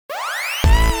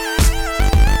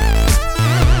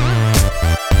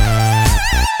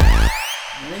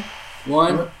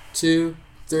1, 2,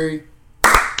 3.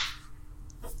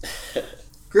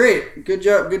 Great. Good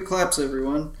job. Good claps,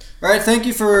 everyone. All right. Thank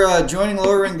you for joining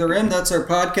Lowering the Rim. That's our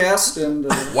podcast. And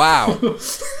Wow.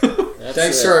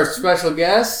 Thanks to our special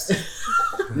guest,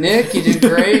 Nick. You did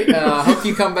great. Hope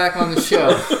you come back on the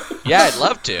show. Yeah, I'd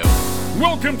love to.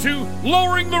 Welcome to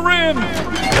Lowering the Rim.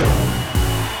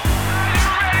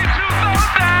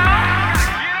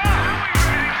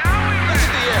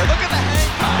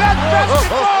 That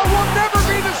basketball will never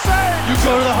be the same. You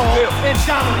go to the hole and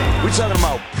dominate. We're talking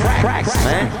about practice,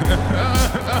 man.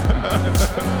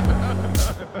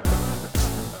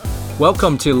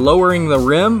 Welcome to Lowering the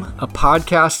Rim, a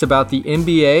podcast about the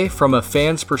NBA from a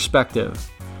fan's perspective.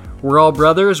 We're all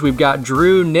brothers. We've got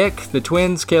Drew, Nick, the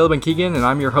twins, Caleb and Keegan, and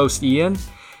I'm your host, Ian.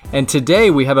 And today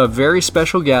we have a very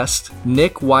special guest,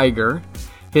 Nick Weiger.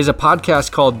 He has a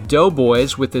podcast called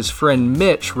Doughboys with his friend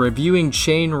Mitch reviewing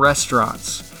chain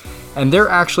restaurants. And they're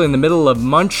actually in the middle of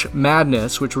Munch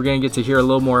Madness, which we're going to get to hear a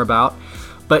little more about.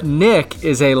 But Nick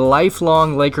is a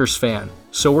lifelong Lakers fan.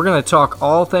 So we're going to talk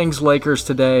all things Lakers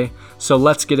today. So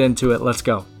let's get into it. Let's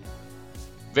go.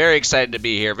 Very excited to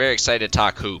be here. Very excited to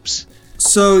talk hoops.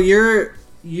 so you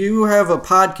have a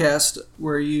podcast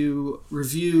where you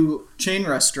review chain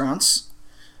restaurants.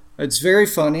 It's very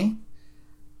funny.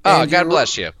 Oh, And God you-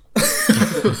 bless you.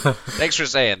 Thanks for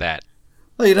saying that.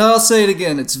 Well, I'll say it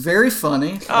again. It's very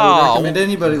funny. I would Oh. recommend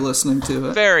anybody listening to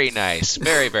it. Very nice.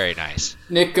 Very, very nice.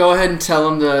 Nick, go ahead and tell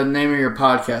them the name of your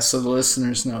podcast so the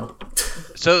listeners know.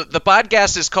 So the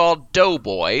podcast is called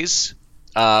Doughboys.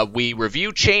 We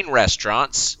review chain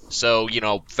restaurants. So,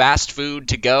 fast food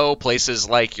to go, places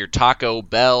like your Taco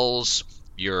Bells,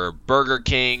 your Burger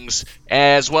Kings,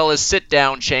 as well as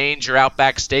sit-down chains, your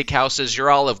Outback Steakhouses, your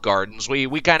Olive Gardens.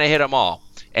 We kind of hit them all.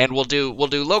 And we'll do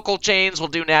local chains, we'll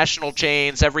do national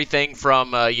chains, everything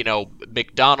from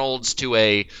McDonald's to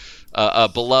a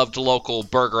beloved local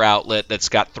burger outlet that's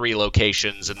got 3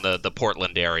 locations in the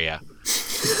Portland area.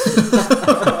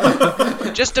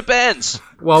 Just depends.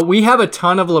 Well, we have a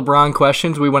ton of LeBron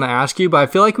questions we want to ask you, but I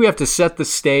feel like we have to set the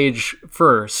stage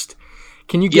first.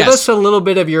 Can you give Yes. us a little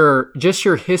bit of your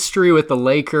history with the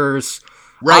Lakers?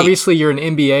 Right. Obviously, you're an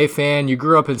NBA fan. You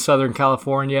grew up in Southern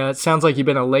California. It sounds like you've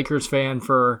been a Lakers fan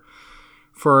for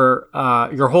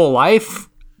your whole life.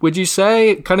 Would you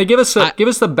say? Kind of give us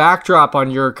the backdrop on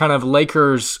your kind of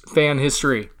Lakers fan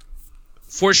history.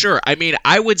 For sure. I mean,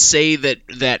 I would say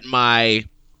that my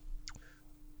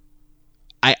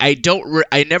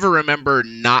I never remember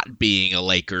not being a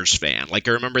Lakers fan. Like,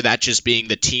 I remember that just being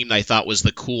the team I thought was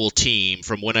the cool team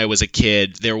from when I was a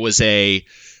kid. There was a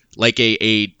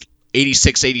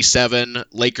 86-87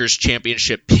 Lakers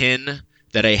championship pin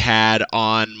that I had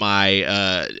on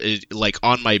my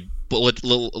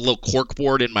little cork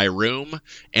board in my room,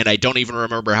 and I don't even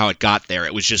remember how it got there.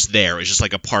 It was just there. It was just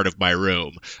like a part of my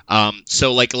room.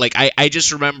 So I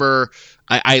just remember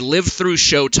I lived through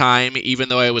Showtime, even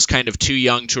though I was kind of too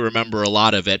young to remember a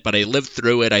lot of it, but I lived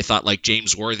through it. I thought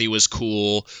James Worthy was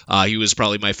cool. He was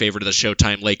probably my favorite of the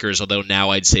Showtime Lakers, although now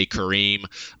I'd say Kareem.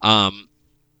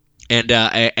 And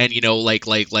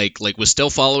was still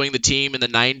following the team in the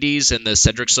 90s and the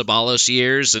Cedric Ceballos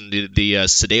years and the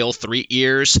Sedale Threatt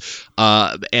years.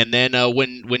 And then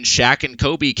when Shaq and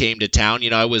Kobe came to town,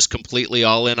 I was completely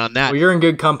all in on that. Well, you're in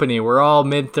good company. We're all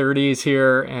mid-30s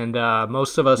here, and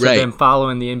most of us have been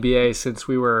following the NBA since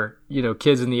we were,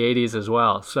 kids in the 80s as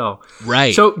well. So,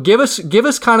 right. So give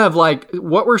us kind of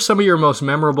what were some of your most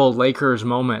memorable Lakers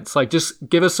moments? Just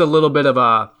give us a little bit of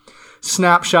a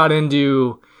snapshot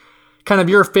into kind of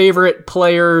your favorite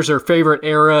players or favorite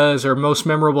eras or most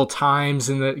memorable times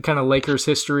in the kind of Lakers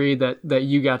history that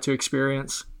you got to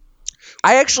experience.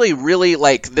 I actually really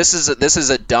this is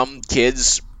a dumb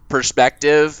kid's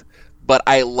perspective, but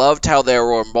I loved how there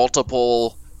were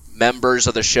multiple members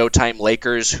of the Showtime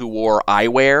Lakers who wore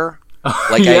eyewear.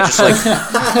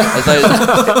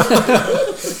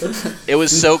 It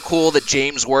was so cool that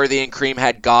James Worthy and Kareem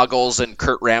had goggles and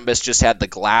Kurt Rambis just had the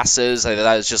glasses.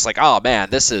 I was just like, oh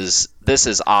man, this is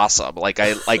awesome.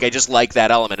 I just like that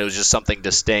element. It was just something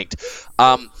distinct.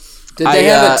 Did they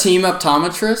have a team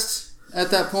optometrist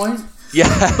at that point?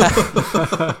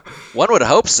 Yeah, one would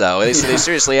hope so. They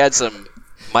seriously had some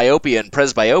myopia and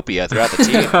presbyopia throughout the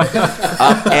team,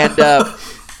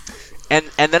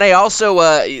 And then I also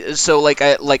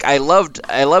I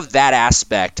loved that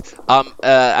aspect.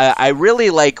 I really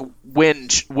like when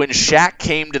Shaq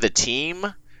came to the team.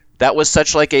 That was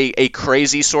such a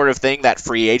crazy sort of thing, that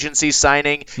free agency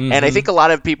signing. Mm-hmm. And I think a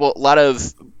lot of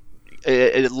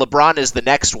LeBron is the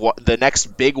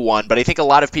next big one, but I think a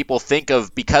lot of people think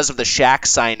of, because of the Shaq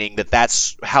signing,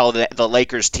 that's how the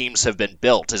Lakers teams have been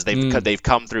built, is they've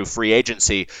come through free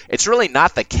agency. It's really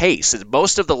not the case.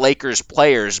 Most of the Lakers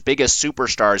players, biggest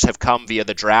superstars, have come via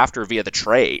the draft or via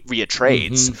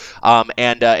trades,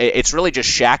 and it's really just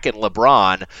Shaq and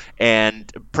LeBron,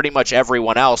 and pretty much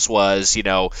everyone else was,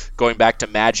 going back to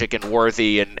Magic and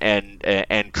Worthy and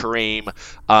Kareem.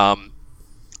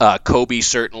 Kobe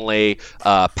certainly,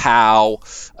 Powell,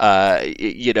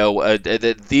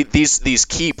 these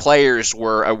key players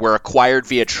were acquired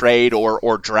via trade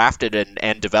or drafted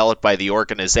and developed by the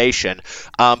organization.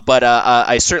 But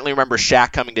I certainly remember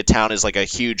Shaq coming to town as like a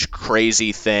huge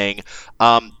crazy thing.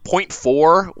 Point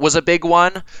 4 was a big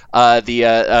one. The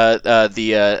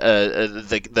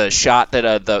shot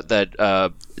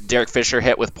that Derek Fisher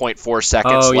hit with 0.4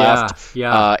 seconds left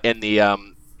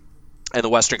in the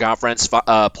Western Conference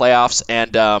playoffs,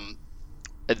 and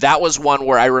that was one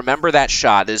where I remember that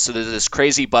shot. This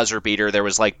crazy buzzer beater. There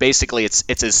was basically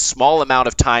it's as small amount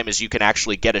of time as you can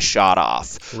actually get a shot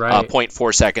off, right.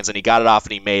 0.4 seconds, and he got it off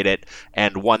and he made it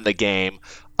and won the game.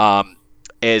 I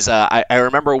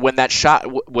remember when that shot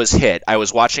was hit, I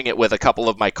was watching it with a couple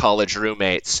of my college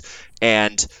roommates,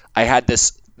 and I had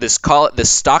this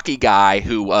stocky guy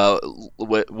who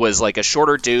was like a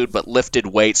shorter dude but lifted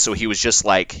weights, so he was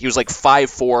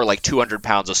 5'4", 200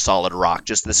 pounds of solid rock,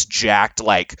 just this jacked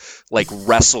like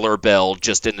wrestler build,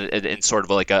 just in sort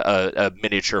of like a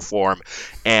miniature form,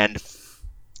 and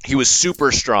he was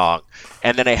super strong.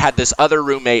 And then I had this other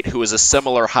roommate who was a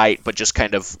similar height but just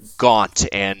kind of gaunt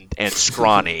and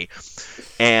scrawny,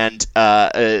 and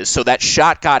so that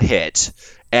shot got hit.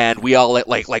 And we all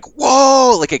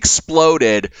whoa,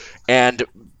 exploded, and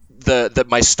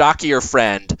my stockier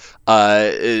friend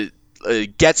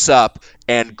gets up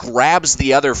and grabs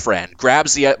the other friend,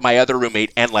 my other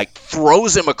roommate, and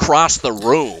throws him across the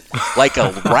room like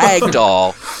a rag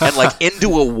doll and into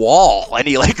a wall. And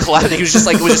he was just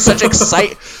it was just such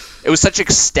It was such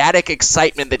ecstatic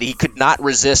excitement that he could not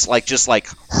resist,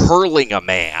 hurling a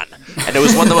man. And it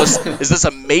was one of the most, is this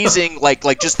amazing,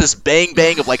 just this bang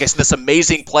bang of this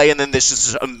amazing play, and then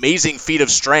this amazing feat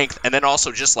of strength, and then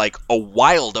also just a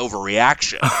wild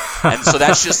overreaction. And so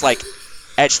that's just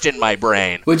etched in my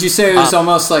brain. Would you say it was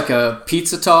almost like a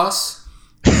pizza toss?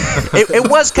 It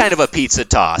was kind of a pizza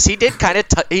toss. He did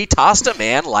he tossed a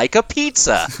man like a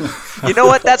pizza. You know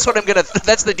what? That's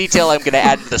the detail I'm gonna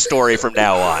add to the story from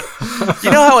now on.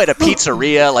 You know how at a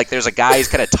pizzeria, there's a guy who's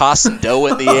kind of tossing dough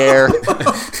in the air?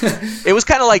 It was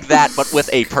kind of like that, but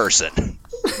with a person.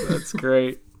 That's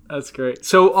great.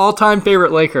 So, all-time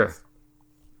favorite Laker?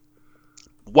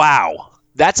 Wow,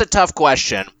 that's a tough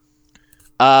question.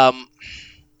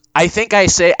 I think I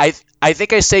say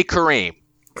Kareem.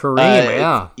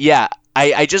 Kareem, yeah.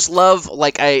 I just love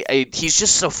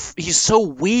he's so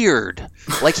weird.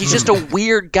 He's just a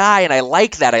weird guy, and I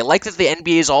like that. I like that the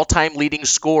NBA's all-time leading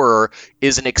scorer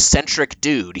is an eccentric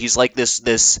dude. He's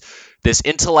this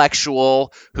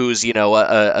intellectual who's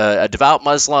a devout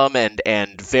Muslim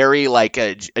and very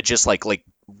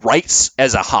writes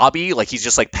as a hobby. He's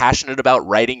just passionate about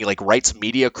writing. He writes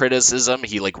media criticism.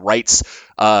 He writes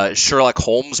Sherlock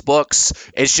Holmes books.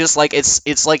 It's just it's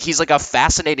he's a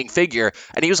fascinating figure,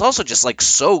 and he was also just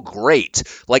so great.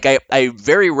 I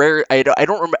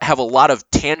don't have a lot of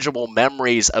tangible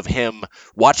memories of him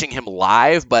watching him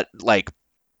live, but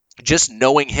just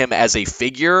knowing him as a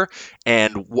figure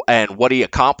and what he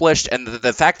accomplished, and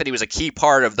the fact that he was a key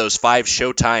part of those 5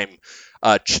 Showtime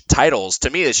titles, to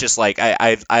me, it's just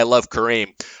I love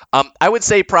Kareem. I would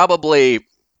say probably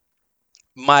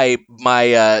my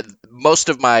most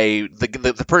of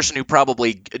the person who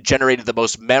probably generated the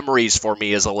most memories for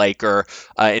me as a Laker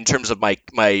in terms of my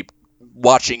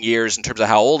watching years, in terms of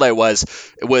how old I was,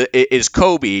 is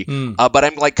Kobe. But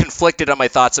I'm conflicted on my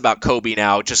thoughts about Kobe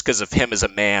now, just because of him as a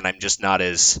man. I'm just not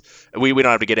as we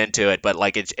don't have to get into it, but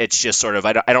it's just sort of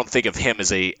I don't think of him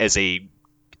as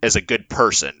a good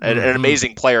person, an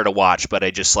amazing player to watch, but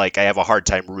I just I have a hard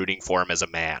time rooting for him as a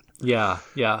man. Yeah,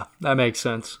 that makes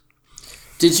sense.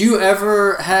 Did you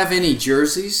ever have any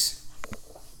jerseys?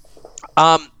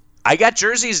 I got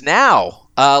jerseys now.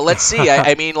 Let's see.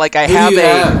 I mean, I Who have do you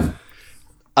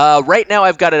have? Right now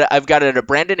I've got a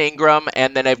Brandon Ingram,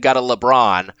 and then I've got a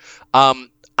LeBron.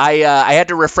 I had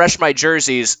to refresh my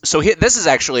jerseys. So this is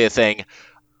actually a thing.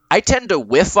 I tend to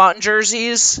whiff on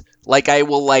jerseys.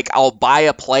 I'll buy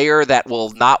a player that will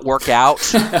not work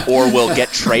out or will get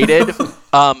traded.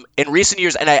 In recent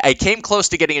years, and I came close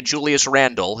to getting a Julius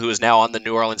Randle, who is now on the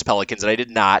New Orleans Pelicans, and I did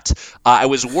not. I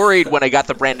was worried when I got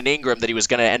the Brandon Ingram that he was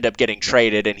going to end up getting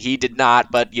traded, and he did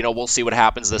not, but, we'll see what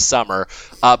happens this summer.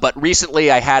 But recently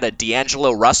I had a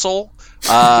D'Angelo Russell,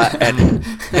 and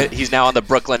he's now on the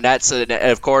Brooklyn Nets,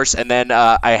 of course, and then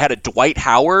I had a Dwight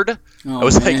Howard. Oh, I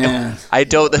was man.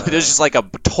 it was just like a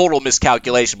total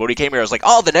miscalculation. But when he came here, I was like,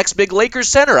 the next big Lakers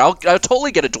center. I'll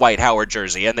totally get a Dwight Howard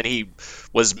jersey. And then he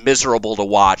was miserable to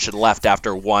watch and left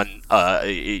after one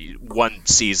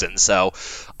season. So,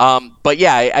 but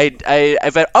yeah, I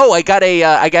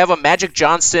have a Magic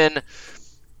Johnson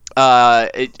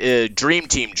Dream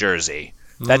Team jersey.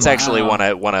 That's actually one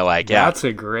I like. Yeah, that's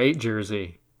a great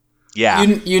jersey. Yeah,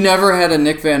 you never had a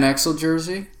Nick Van Exel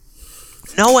jersey?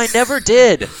 No, I never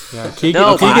did. Yeah,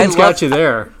 Keegan's got you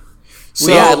there.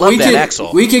 So I love Van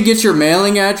Exel. We could get your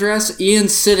mailing address.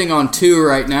 Ian's sitting on 2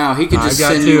 right now. He could just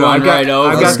send you one right over.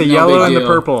 I've got the yellow and the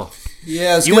purple.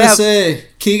 Yeah, I was going to say,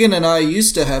 Keegan and I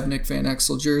used to have Nick Van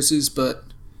Exel jerseys, but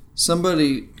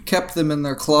somebody kept them in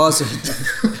their closet.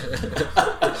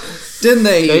 Didn't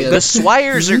they? The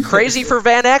Swires are crazy for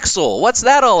Van Exel. What's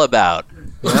that all about?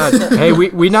 Yeah. Hey,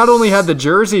 we not only had the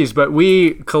jerseys, but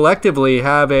we collectively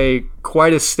have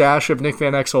quite a stash of Nick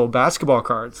Van Exel basketball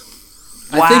cards.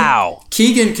 Wow. I think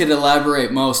Keegan could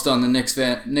elaborate most on the Nick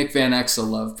Van Exel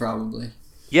love, probably.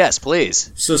 Yes,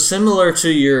 please. So similar to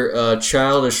your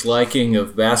childish liking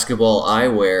of basketball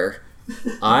eyewear,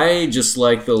 I just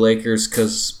like the Lakers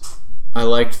because I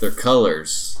liked their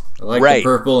colors. I liked the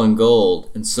purple and gold.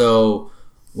 And so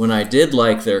when I did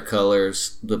like their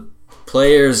colors, the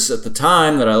players at the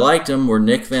time that I liked them were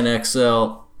Nick Van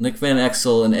Exel,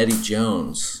 and Eddie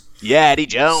Jones. Yeah, Eddie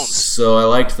Jones. So I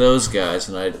liked those guys,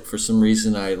 and for some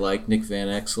reason I liked Nick Van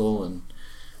Exel, and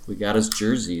we got his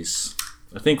jerseys.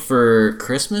 I think for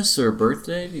Christmas or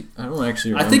birthday, I don't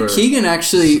actually remember. I think Keegan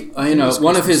actually,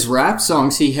 one of his rap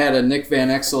songs, he had a Nick Van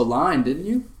Exel line, didn't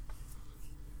you?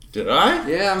 Did I?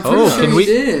 Yeah, I'm pretty sure he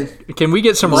did. Can we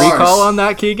get some recall on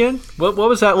that, Keegan? What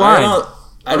was that line?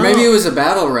 Or maybe it was a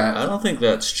battle rap. I don't think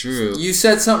that's true. You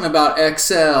said something about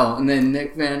XL and then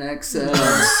Nick Van XL.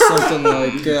 Something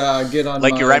like get on.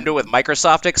 Like you rhymed it with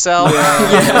Microsoft Excel.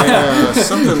 Yeah,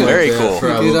 something like very that. Cool.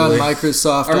 Probably. Get on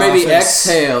Microsoft. Or maybe Office.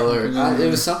 Exhale, or it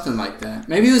was something like that.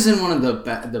 Maybe it was in one of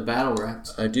the battle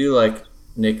raps. I do like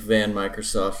Nick Van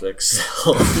Microsoft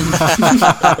Excel.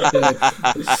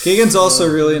 Keegan's also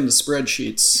really into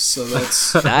spreadsheets, so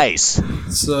that's nice.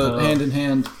 It's hand in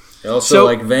hand. I also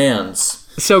like Vans.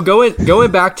 So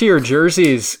going back to your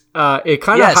jerseys, it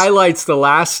kind of highlights the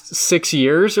last 6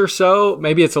 years or so.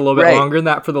 Maybe it's a little bit longer than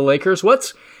that for the Lakers.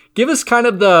 Give us kind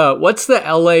of what's the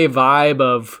LA vibe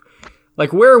of,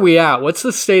 like, where are we at? What's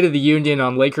the state of the union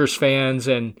on Lakers fans,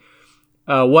 and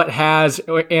what has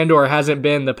and or hasn't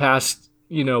been the past,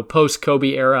 post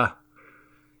Kobe era?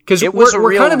 Because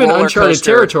we're kind of in uncharted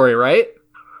territory, right?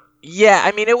 Yeah,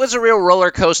 I mean, it was a real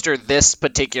roller coaster this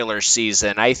particular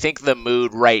season. I think the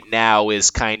mood right now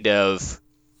is kind of,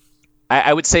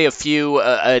 I would say a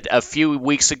few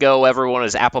weeks ago, everyone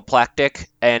was apoplectic,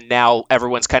 and now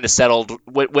everyone's kind of settled.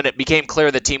 When it became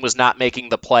clear the team was not making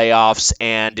the playoffs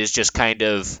and is just kind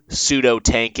of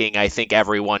pseudo-tanking, I think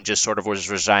everyone just sort of was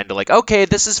resigned to, like, okay,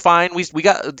 this is fine. We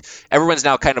got, everyone's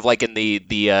now kind of like in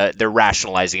they're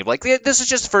rationalizing it. Like, this is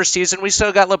just the first season. We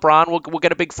still got LeBron. We'll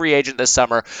get a big free agent this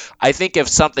summer. I think if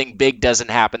something big doesn't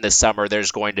happen this summer,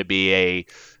 there's going to be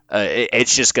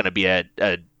it's just going to be a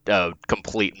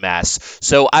complete mess.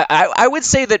 So I would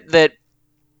say that,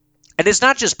 and it's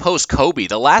not just post Kobe.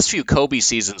 The last few Kobe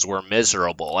seasons were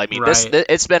miserable. I mean,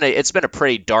 it's been a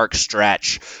pretty dark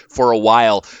stretch for a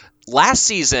while. Last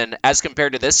season, as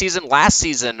compared to this season, last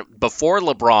season before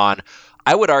LeBron,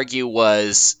 I would argue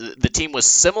the team was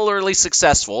similarly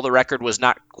successful. The record was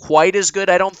not quite as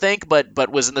good, I don't think, but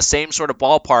was in the same sort of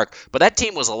ballpark. But that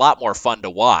team was a lot more fun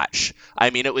to watch. I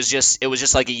mean, it was just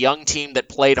like a young team that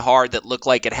played hard, that looked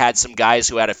like it had some guys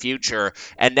who had a future.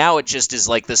 And now it just is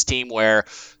like this team where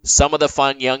some of the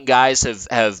fun young guys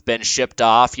have been shipped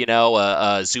off.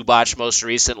 Zubac most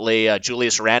recently,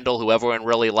 Julius Randle, who everyone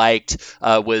really liked,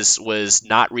 was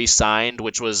not re-signed,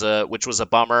 which was a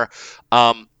bummer.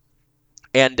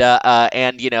 And the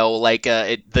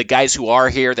guys who are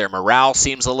here, their morale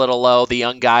seems a little low, the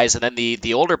young guys. And then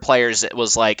the older players, it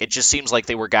was like, it just seems like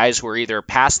they were guys who were either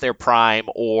past their prime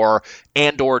or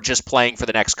just playing for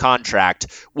the next contract,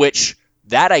 which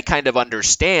that I kind of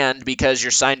understand, because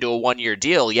you're signed to a 1-year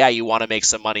deal. Yeah, you want to make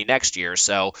some money next year,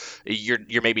 so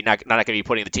you're maybe not going to be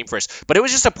putting the team first. But it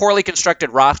was just a poorly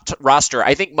constructed roster.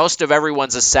 I think most of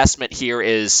everyone's assessment here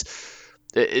is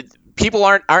people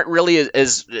aren't really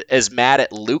as mad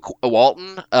at Luke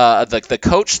Walton, the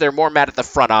coach. They're more mad at the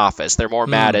front office. They're more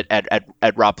mad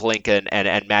at Rob Pelinka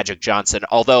and Magic Johnson.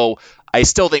 Although I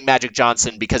still think Magic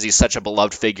Johnson, because he's such a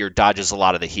beloved figure, dodges a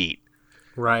lot of the heat.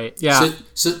 Right. Yeah.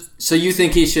 So you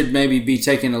think he should maybe be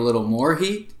taking a little more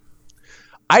heat?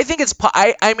 I think it's.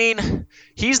 I mean,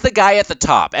 he's the guy at the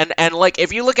top, and like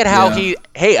if you look at how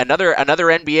another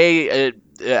NBA.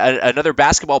 Another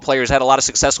basketball player has had a lot of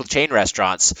success with chain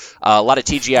restaurants, a lot of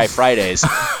TGI Fridays.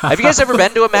 Have you guys ever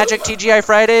been to a Magic TGI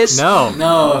Fridays?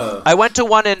 No. I went to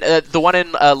one in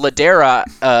Ladera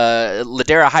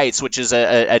Heights, which is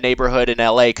a neighborhood in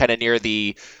LA, kind of near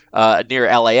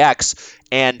LAX,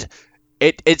 and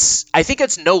I think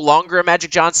it's no longer a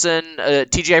Magic Johnson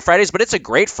TGI Fridays, but it's a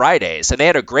great Fridays, and they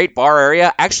had a great bar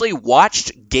area. Actually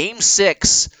watched Game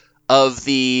 6 of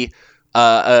the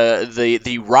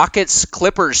Rockets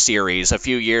Clippers series a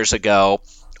few years ago.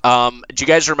 Do you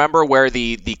guys remember where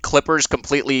the Clippers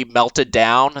completely melted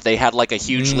down? They had like a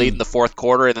huge lead in the fourth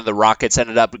quarter, and then the Rockets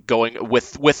ended up going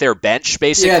with their bench,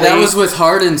 basically. Yeah, that was with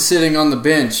Harden sitting on the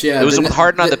bench. Yeah, it was with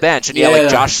Harden on the bench, and like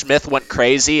Josh Smith went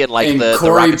crazy, and like and the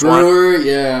Corey Rockets Brewer, won.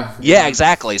 Yeah,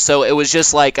 exactly. So it was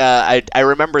just like I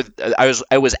remember I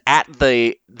was at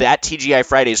that TGI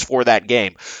Fridays for that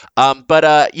game,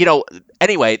 but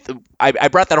anyway, I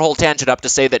brought that whole tangent up to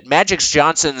say that Magic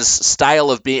Johnson's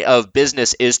style of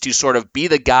business is to sort of be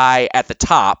the guy at the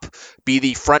top, be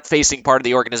the front-facing part of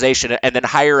the organization, and then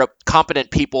hire up competent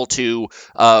people to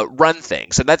run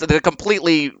things. And that's a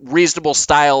completely reasonable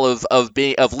style of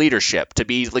leadership, to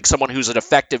be like someone who's an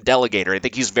effective delegator. I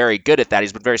think he's very good at that.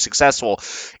 He's been very successful.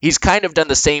 He's kind of done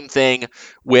the same thing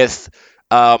with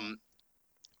the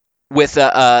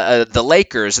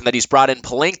Lakers, and that he's brought in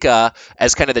Pelinka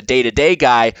as kind of the day-to-day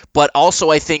guy, but also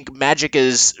I think Magic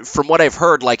is, from what I've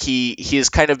heard, like he is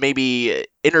kind of maybe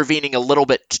intervening a little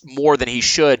bit more than he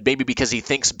should, maybe because he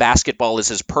thinks basketball is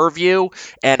his purview,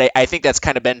 and I think that's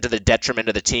kind of been to the detriment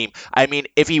of the team. I mean,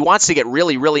 if he wants to get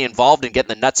really, really involved and get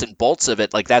in the nuts and bolts of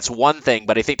it, like that's one thing,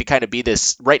 but I think to kind of be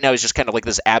this, right now he's just kind of like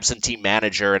this absentee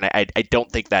manager, and I don't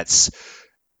think that's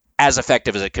as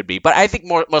effective as it could be. But I think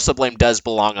most of the blame does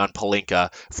belong on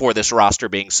Pelinka for this roster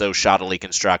being so shoddily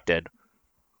constructed.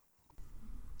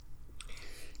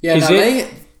 Yeah,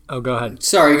 go ahead.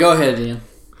 Sorry, go ahead, Ian.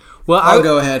 Well, I'll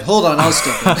go ahead. Hold on, I'll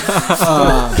step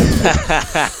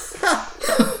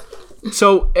in.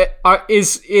 So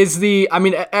is the? I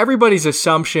mean, everybody's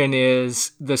assumption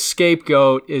is the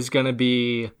scapegoat is going to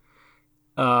be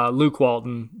Luke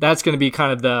Walton. That's going to be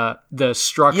kind of the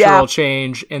structural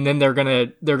change, and then they're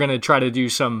gonna try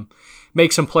to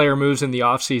make some player moves in the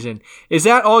offseason. Is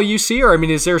that all you see, or I mean,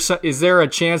 is there a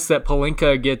chance that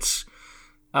Pelinka gets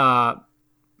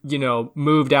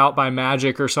moved out by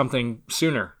Magic or something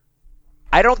sooner?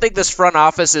 I don't think this front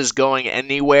office is going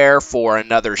anywhere for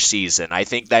another season. I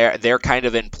think they're kind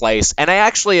of in place, and I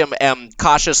actually am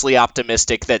cautiously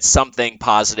optimistic that something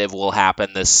positive will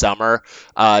happen this summer,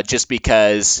 just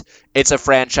because it's a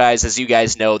franchise, as you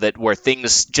guys know, where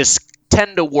things just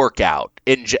tend to work out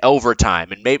over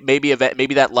time, and maybe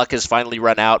that luck has finally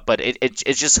run out. But it's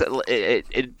just the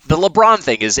LeBron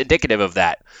thing is indicative of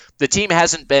that. The team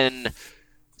hasn't been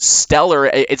stellar.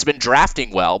 It's been drafting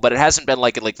well, but it hasn't been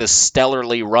like this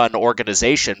stellarly run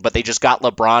organization. But they just got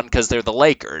LeBron because they're the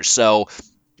Lakers. So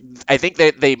I think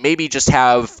they maybe just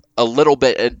have a little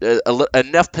bit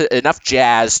enough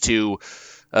jazz to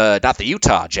not the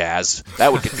Utah Jazz,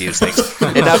 that would confuse things.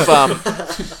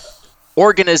 Enough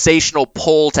organizational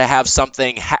pull to have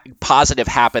something positive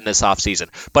happen this offseason.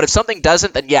 But if something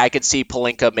doesn't, then I could see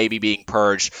Pelinka maybe being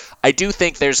purged. I do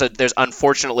think there's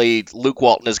unfortunately Luke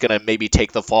Walton is going to maybe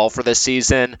take the fall for this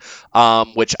season,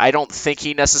 which I don't think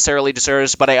he necessarily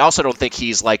deserves. But I also don't think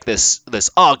he's like this.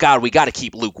 Oh God, we got to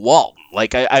keep Luke Walton.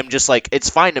 Like I'm just like, it's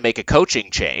fine to make a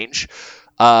coaching change.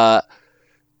 But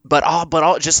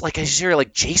just like I hear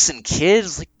like Jason Kidd,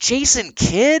 Jason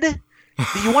Kidd.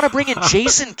 You want to bring in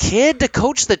Jason Kidd to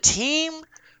coach the team?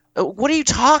 What are you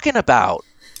talking about?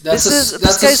 That's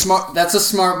a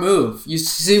smart move. You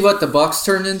see what the Bucks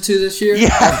turned into this year? Yeah.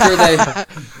 After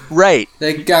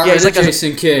they got rid of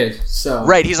Jason Kidd. So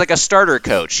right, he's like a starter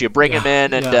coach. You bring him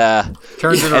in and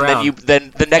turns it around.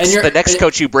 Then the next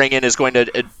coach you bring in is going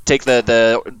to take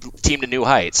the team to new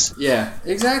heights. Yeah,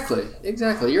 exactly.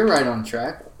 You're right on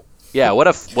track. Yeah, what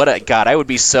a God! I would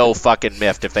be so fucking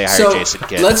miffed if they hired Jason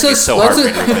Kidd. Let's assume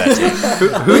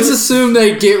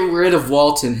they get rid of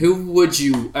Walton. Who would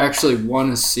you actually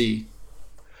want to see?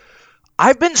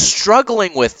 I've been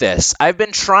struggling with this. I've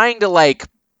been trying to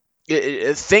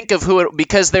think of who it,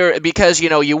 because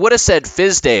you would have said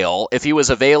Fizdale if he was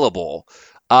available.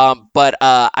 But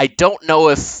I don't know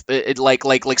if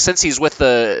like since he's with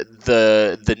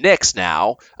the Knicks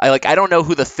now, I don't know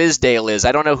who the Fizdale is.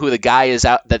 I don't know who the guy is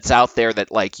that's out there that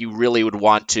like you really would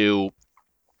want to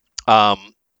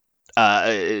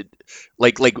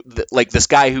like this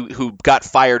guy who got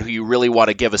fired, who you really want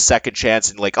to give a second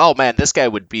chance, and like, oh man, this guy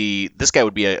would be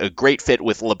a great fit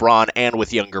with LeBron and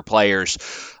with younger players.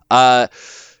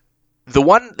 The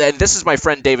one, and this is my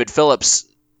friend David Phillips'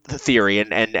 theory,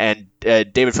 and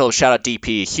David Phillips, shout out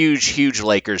DP, huge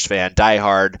Lakers fan,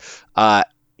 diehard.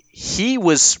 He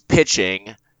was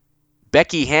pitching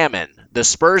Becky Hammon, the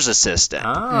Spurs assistant.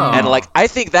 Oh. And like, I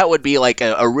think that would be like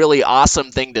a really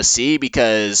awesome thing to see,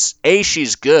 because A,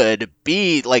 she's good,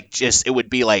 B, like just it would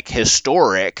be like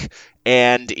historic,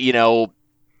 and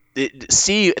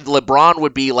C, LeBron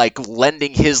would be like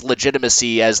lending his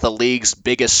legitimacy as the league's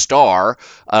biggest star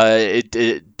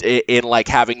in like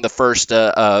having the first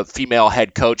female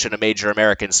head coach in a major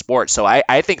American sport. So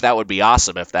I think that would be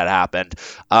awesome if that happened.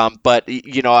 But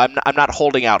I'm not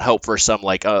holding out hope for some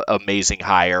like amazing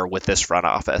hire with this front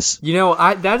office.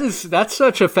 That's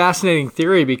such a fascinating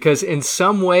theory, because in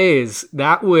some ways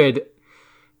that would,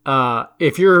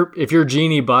 if you're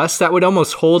Jeannie Buss, that would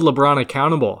almost hold LeBron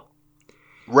accountable.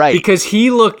 Right. Because he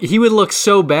would look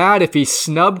so bad if he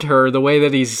snubbed her the way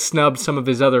that he's snubbed some of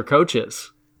his other coaches.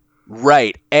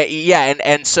 Right.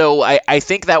 And so I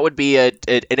think that would be an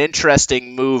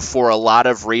interesting move for a lot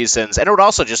of reasons, and it would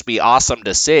also just be awesome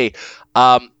to see.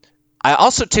 I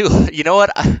also too, you know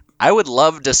what? I would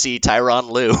love to see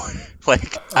Tyronn Lue.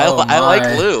 I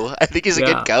like Lue. I think he's a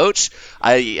good coach.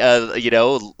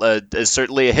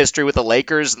 Certainly a history with the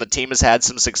Lakers, and the team has had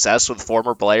some success with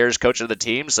former players coaching the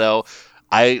team. So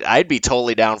I'd be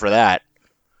totally down for that.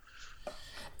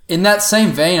 In that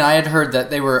same vein, I had heard that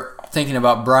they were thinking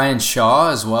about Brian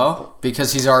Shaw as well,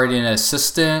 because he's already an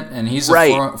assistant and he's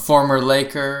a former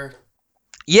Laker.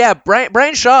 Yeah,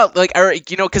 Brian Shaw,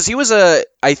 because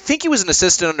I think he was an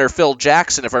assistant under Phil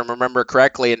Jackson, if I remember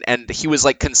correctly, and he was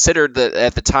like considered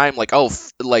at the time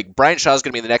Brian Shaw's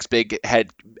going to be the next big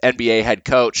NBA head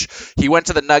coach. He went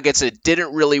to the Nuggets, it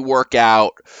didn't really work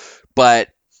out, but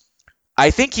I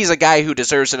think he's a guy who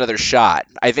deserves another shot.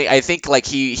 I think like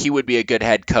he would be a good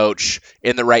head coach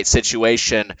in the right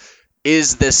situation.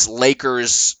 Is this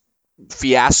Lakers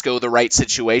fiasco the right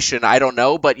situation? I don't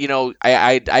know, but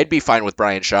I'd be fine with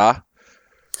Brian Shaw.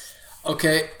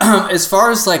 Okay, as far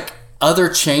as like other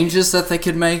changes that they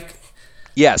could make,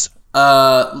 yes.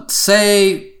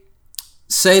 Say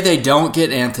they don't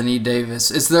get Anthony Davis.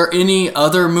 Is there any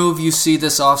other move you see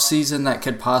this offseason that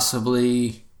could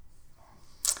possibly?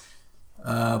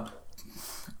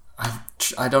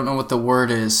 I don't know what the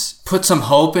word is. Put some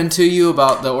hope into you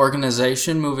about the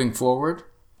organization moving forward?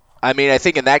 I mean, I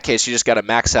think in that case, you just got to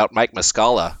max out Mike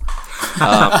Muscala.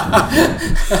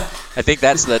 I think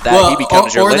that's he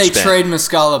becomes your linchpin. Or they trade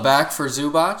Muscala back for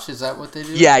Zubac. Is that what they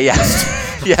do? Yeah.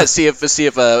 Yeah, see if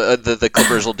the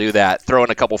Clippers will do that. Throw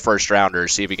in a couple first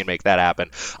rounders, see if you can make that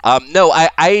happen. No,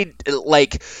 I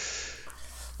like.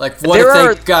 Like, what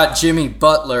if they got Jimmy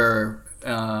Butler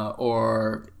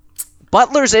or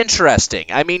Butler's interesting.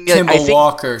 I mean, I think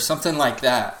Walker, something like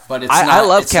that. But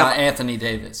it's not Anthony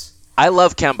Davis. I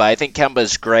love Kemba. I think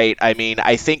Kemba's great. I mean,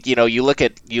 I think you look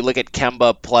at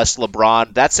Kemba plus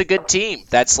LeBron. That's a good team.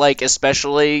 That's like,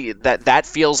 especially that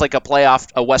feels like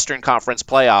a Western Conference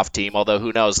playoff team. Although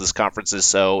who knows? This conference is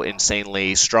so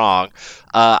insanely strong.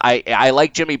 I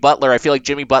like Jimmy Butler. I feel like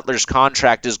Jimmy Butler's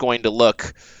contract is going to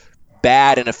look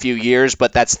bad in a few years,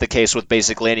 but that's the case with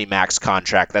basically any max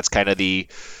contract. That's kind of the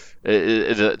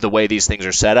way these things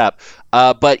are set up.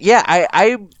 But yeah,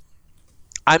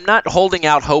 I'm not holding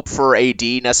out hope for AD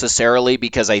necessarily,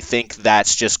 because I think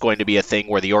that's just going to be a thing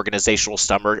where the organizational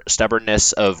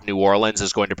stubbornness of New Orleans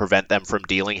is going to prevent them from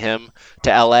dealing him to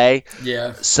LA.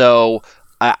 Yeah. So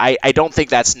I don't think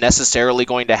that's necessarily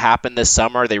going to happen this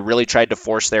summer. They really tried to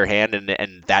force their hand,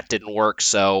 and that didn't work.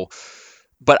 So,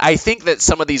 but I think that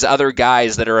some of these other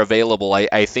guys that are available,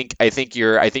 I think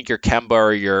your Kemba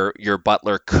or your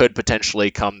Butler could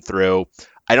potentially come through.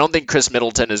 I don't think Chris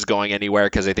Middleton is going anywhere,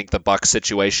 because I think the Bucks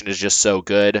situation is just so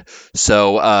good.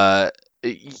 So I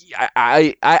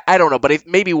don't know, but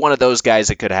maybe one of those guys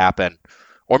it could happen,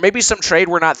 or maybe some trade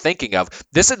we're not thinking of.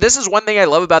 This is one thing I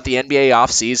love about the NBA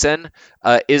offseason,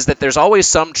 is that there's always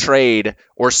some trade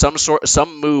or some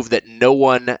move that no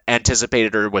one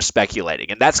anticipated or was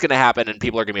speculating, and that's going to happen, and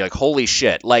people are going to be like, holy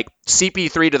shit, like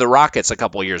CP3 to the Rockets a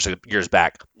couple years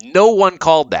back. No one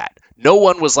called that. No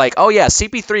one was like, oh yeah,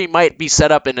 CP3 might be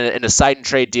set up in a sign and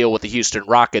trade deal with the Houston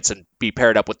Rockets and be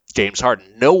paired up with James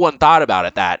Harden. No one thought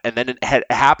about that, and then it had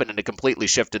happened, and it completely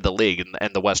shifted the league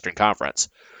and the Western Conference.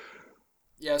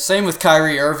 Yeah, same with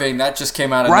Kyrie Irving. That just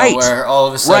came out of nowhere. All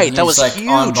of a sudden, that was like huge.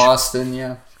 On Boston.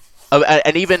 Yeah.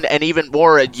 And even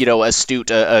more,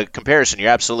 astute comparison. You're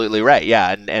absolutely right.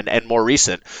 Yeah, and more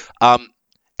recent.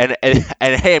 And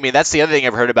hey, I mean, that's the other thing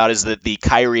I've heard about is that the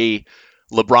Kyrie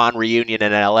LeBron reunion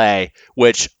in LA,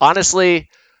 which honestly,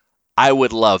 I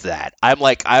would love that. I'm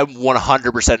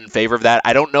 100% in favor of that.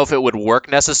 I don't know if it would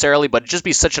work necessarily, but it'd just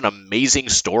be such an amazing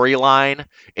storyline.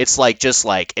 It's like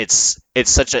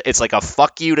a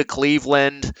fuck you to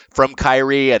Cleveland from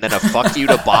Kyrie, and then a fuck you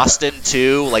to Boston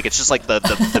too. Like it's just like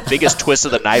the biggest twist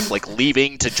of the knife, like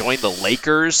leaving to join the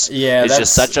Lakers. Yeah, it's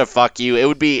just such a fuck you. It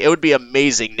would be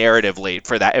amazing narratively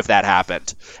for that if that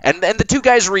happened. And the two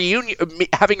guys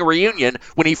having a reunion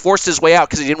when he forced his way out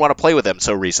because he didn't want to play with them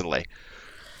so recently.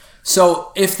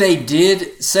 So if they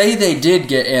did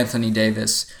get Anthony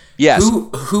Davis, yes,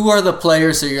 who are the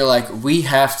players that you're like,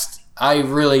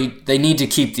 they need to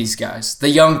keep these guys, the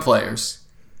young players?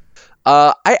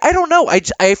 I don't know.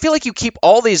 I feel like you keep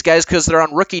all these guys because they're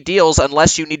on rookie deals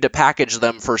unless you need to package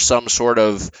them for some sort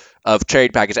of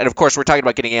trade package. And of course, we're talking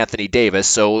about getting Anthony Davis.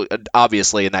 So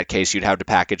obviously, in that case, you'd have to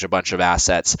package a bunch of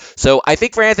assets. So I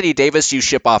think for Anthony Davis, you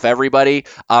ship off everybody.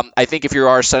 I think if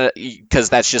you're because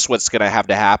that's just what's going to have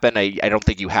to happen. I don't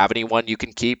think you have anyone you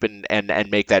can keep and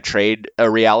make that trade a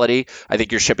reality. I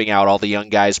think you're shipping out all the young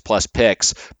guys plus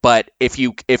picks. But if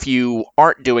you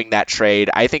aren't doing that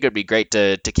trade, I think it would be great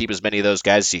to keep as many of those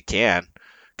guys as you can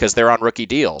because they're on rookie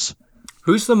deals.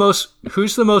 Who's the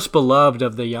most beloved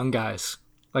of the young guys?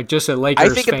 Like just that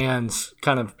Lakers fans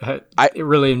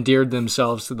really endeared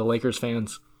themselves to the Lakers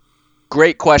fans.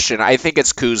 Great question. I think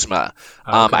it's Kuzma.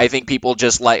 Okay. I think people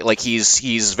just like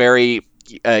he's very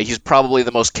he's probably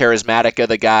the most charismatic of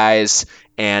the guys,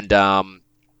 and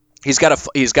he's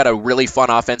got a really fun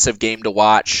offensive game to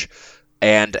watch.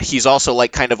 And he's also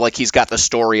he's got the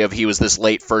story of he was this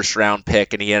late first round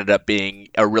pick and he ended up being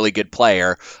a really good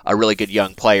player, a really good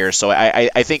young player. So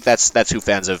I think that's who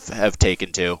fans have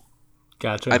taken to.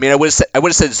 Gotcha. I mean, I would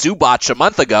have said Zubac a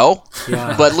month ago,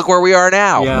 but look where we are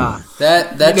now. Yeah,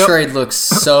 that trade looks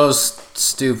so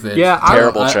stupid. Yeah,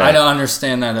 terrible trade. I don't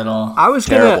understand that at all. I was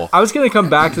gonna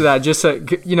come back to that just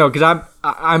because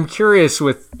I'm curious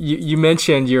with you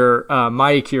mentioned your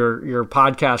Mike, your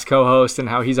podcast co-host, and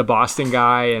how he's a Boston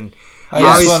guy, and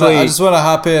I just want to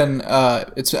hop in.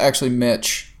 It's actually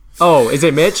Mitch. Oh, is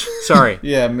it Mitch? Sorry.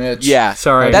 Yeah, Mitch. Yeah,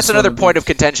 sorry. That's another point of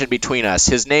contention between us.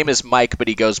 His name is Mike, but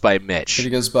he goes by Mitch.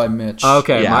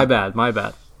 Okay, yeah. My bad.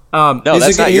 No,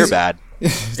 that's not your bad.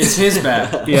 It's his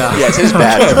bad. Yeah, it's his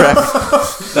bad.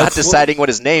 Not deciding what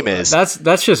his name is.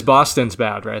 That's just Boston's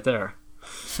bad right there.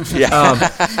 Yeah.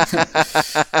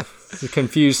 The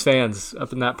confused fans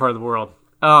up in that part of the world.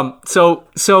 So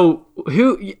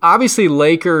who obviously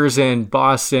Lakers and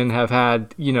Boston have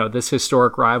had, this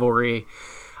historic rivalry.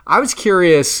 I was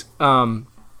curious,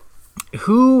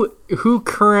 who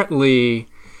currently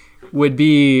would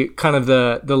be kind of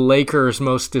the Lakers'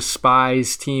 most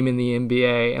despised team in the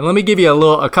NBA? And let me give you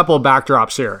a couple of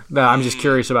backdrops here that I'm just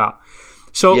curious about.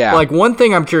 So, one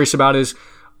thing I'm curious about is,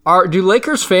 do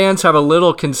Lakers fans have a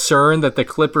little concern that the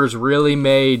Clippers really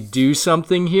may do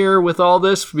something here with all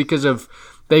this because of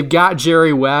they've got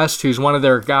Jerry West, who's one of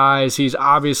their guys. He's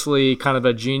obviously kind of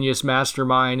a genius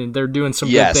mastermind, and they're doing some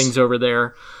good things over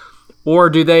there.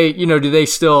 Or do they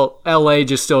still, LA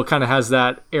just still kind of has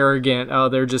that arrogant,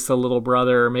 they're just a little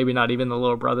brother, or maybe not even the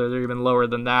little brother, they're even lower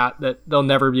than that they'll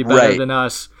never be better than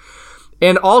us.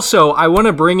 And also, I want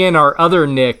to bring in our other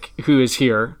Nick, who is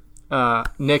here,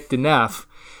 Nick Deneff,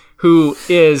 who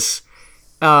is,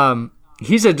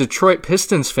 he's a Detroit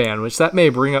Pistons fan, which that may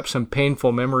bring up some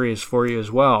painful memories for you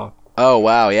as well. Oh,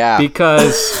 wow, yeah.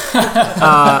 Because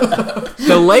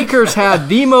the Lakers had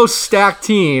the most stacked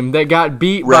team that got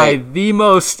beat by the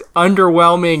most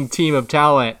underwhelming team of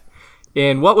talent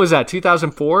in, what was that,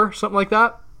 2004? Something like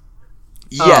that?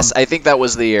 Yes, I think that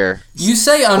was the year. You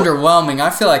say underwhelming. I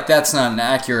feel like that's not an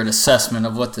accurate assessment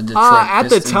of what the Detroit at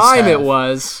Pistons the time have. It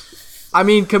was. I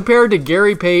mean, compared to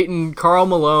Gary Payton, Karl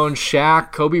Malone,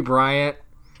 Shaq, Kobe Bryant.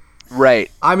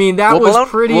 Right. I mean, that was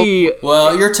pretty...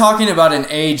 Well, you're talking about an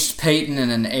aged Peyton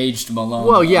and an aged Malone.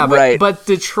 Well, yeah, but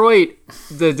Detroit,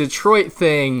 the Detroit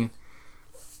thing,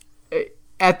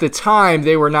 at the time,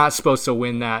 they were not supposed to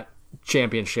win that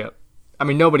championship. I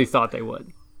mean, nobody thought they would.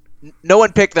 No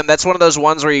one picked them. That's one of those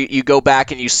ones where you go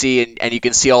back and you see, and you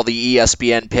can see all the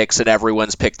ESPN picks, and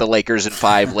everyone's picked the Lakers in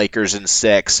 5, Lakers in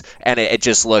 6, and it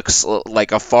just looks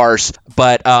like a farce.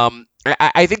 But...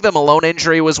 I think the Malone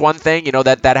injury was one thing,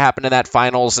 that happened in that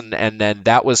finals, and then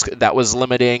that was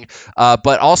limiting.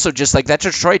 But also just like that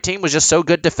Detroit team was just so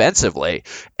good defensively.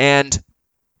 And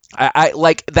I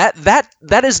like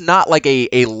that is not like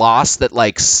a loss that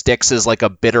like sticks as like a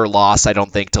bitter loss, I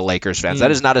don't think, to Lakers fans.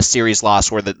 That is not a series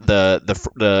loss where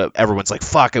the everyone's like,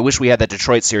 fuck, I wish we had that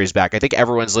Detroit series back. I think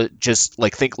everyone's just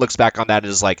like looks back on that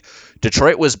as like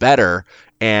Detroit was better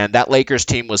and that Lakers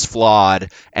team was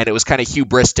flawed, and it was kind of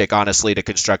hubristic, honestly, to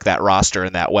construct that roster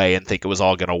in that way and think it was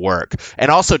all going to work. And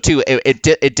also, too, it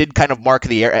did kind of mark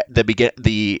the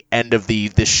end of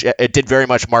it did very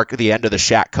much mark the end of the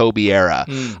Shaq Kobe era.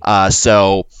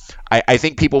 So I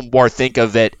think people more think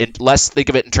of it less think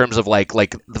of it in terms of like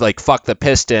fuck the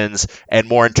Pistons, and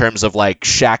more in terms of like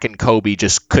Shaq and Kobe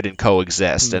just couldn't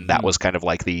coexist, and that was kind of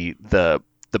like the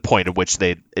point at which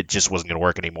it just wasn't going to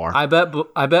work anymore. I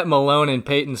bet Malone and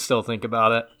Peyton still think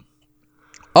about it.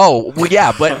 Oh, well,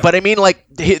 yeah, but I mean, like,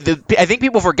 I think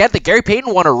people forget that Gary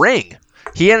Payton won a ring.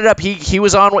 He ended up he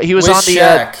was on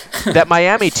the that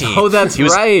Miami team. Oh, that's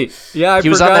right. Yeah, he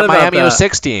was on that Miami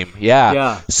 06 team.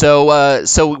 Yeah. So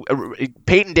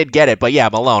Peyton did get it, but yeah,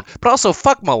 Malone. But also,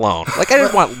 fuck Malone. Like, I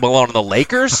didn't want Malone in the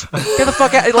Lakers. Get the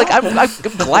fuck out. Like,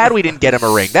 I'm glad we didn't get him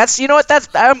a ring.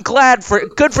 I'm glad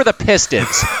good for the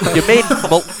Pistons. You made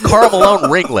Karl Malone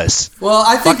ringless. Well,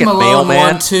 I think fucking Malone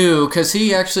won too, because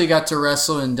he actually got to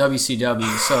wrestle in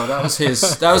WCW, so that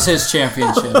was his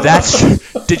championship.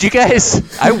 Did you guys?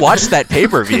 I watched that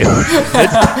pay-per-view.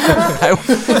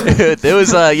 It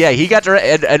was he got to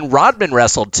and Rodman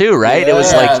wrestled too, right? Yeah, it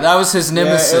was like that was his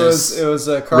nemesis. It was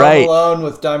Karl Malone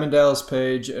with Diamond Dallas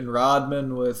Page and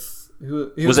Rodman with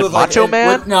was it Macho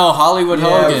Man? No, Hollywood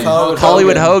Hogan.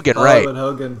 Hollywood Hogan, right?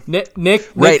 Nick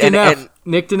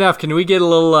Deneff, can we get a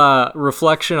little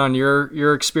reflection on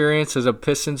your experience as a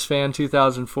Pistons fan,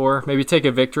 2004? Maybe take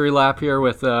a victory lap here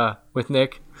with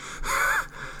Nick.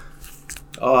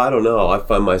 Oh, I don't know. I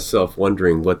find myself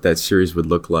wondering what that series would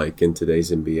look like in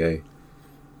today's NBA.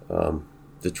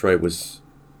 Detroit was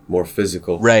more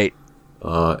physical, right?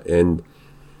 And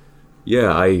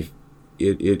yeah,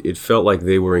 it felt like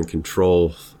they were in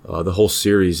control the whole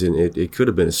series, and it could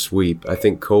have been a sweep. I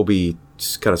think Kobe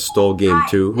just kind of stole game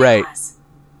 2, right?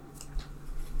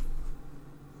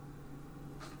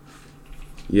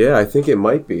 Yeah, I think it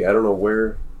might be. I don't know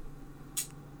where.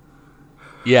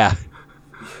 Yeah.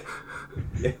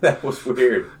 Yeah, that was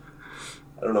weird.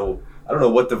 I don't know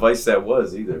what device that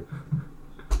was either.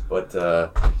 But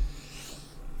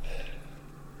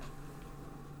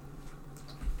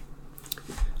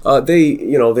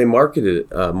they marketed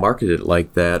it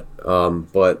like that,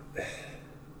 but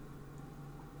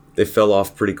they fell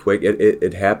off pretty quick.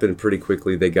 It happened pretty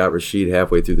quickly. They got Rasheed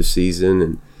halfway through the season,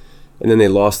 and then they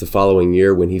lost the following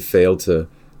year when he failed to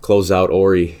close out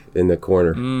Ori in the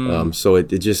corner. So it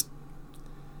just.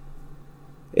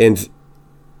 And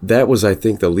that was, I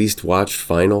think, the least watched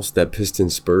finals. That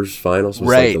Pistons-Spurs finals was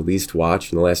like the least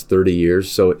watched in the last 30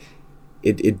 years. So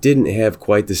it didn't have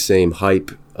quite the same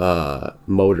hype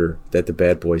motor that the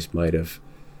Bad Boys might have.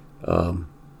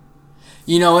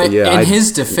 In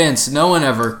his defense, no one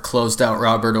ever closed out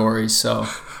Robert Horry, so...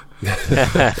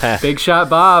 Big shot,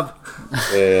 Bob.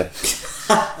 Yeah.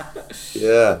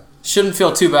 Yeah. Shouldn't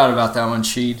feel too bad about that one,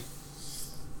 Sheed.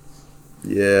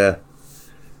 Yeah.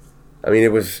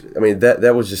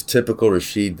 That was just typical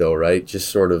Rasheed, though, right? Just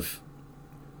sort of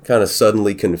kind of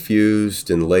suddenly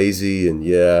confused and lazy, and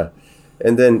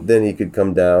and then he could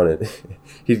come down and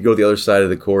he'd go to the other side of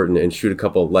the court and shoot a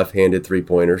couple of left-handed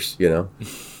three-pointers,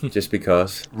 just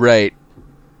because. Right.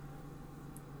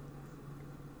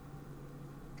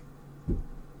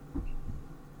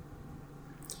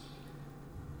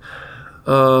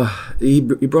 He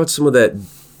brought some of that.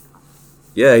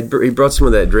 Yeah, he brought some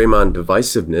of that Draymond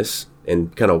divisiveness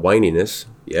and kind of whininess,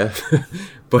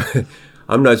 but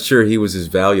I'm not sure he was as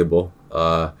valuable.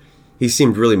 He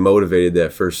seemed really motivated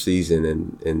that first season,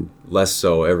 and less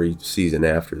so every season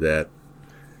after that.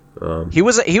 He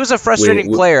was a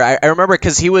frustrating player. I remember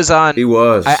because he was on. He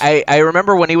was. I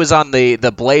remember when he was on the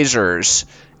Blazers,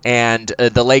 and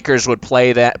the Lakers would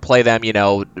play them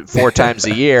 4 times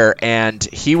a year, and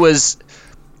he was.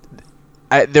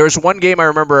 There was one game I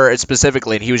remember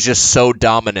specifically, and he was just so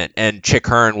dominant. And Chick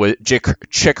Hearn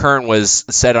was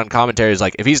said on commentary,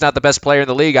 like, if he's not the best player in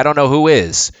the league, I don't know who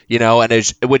is.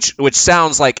 And which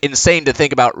sounds like insane to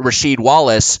think about Rasheed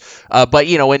Wallace. But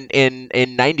in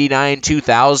 99,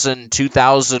 2000,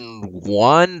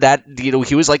 2001, that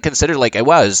he was like considered like it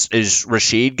was. Is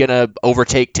Rasheed gonna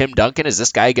overtake Tim Duncan? Is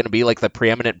this guy gonna be like the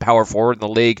preeminent power forward in the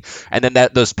league? And then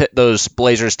those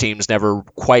Blazers teams never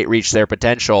quite reached their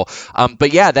potential.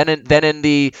 But yeah, then in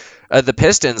the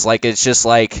Pistons, like, it's just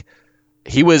like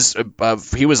he was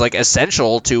like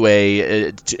essential to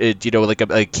a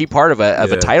key part of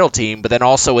a title team, but then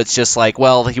also it's just like,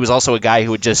 well, he was also a guy who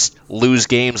would just lose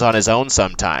games on his own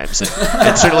sometimes,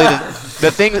 and certainly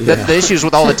the issues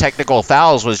with all the technical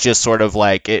fouls was just sort of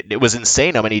like it was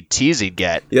insane how many T's he'd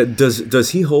get. Yeah, does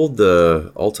he hold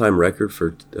the all-time record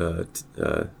for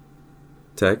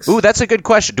techs? Ooh, that's a good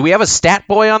question. Do we have a stat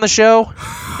boy on the show?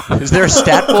 Is there a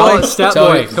stat boy? Call it stat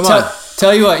boy. Come on.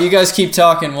 Tell you what, you guys keep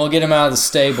talking. We'll get him out of the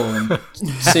stable and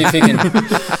see if he can.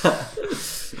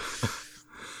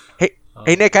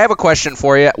 Hey, Nick, I have a question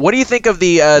for you. What do you think of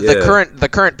the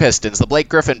current Pistons, the Blake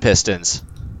Griffin Pistons?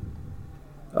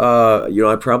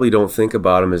 I probably don't think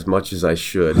about them as much as I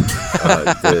should.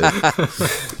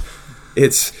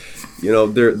 It's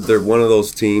they're one of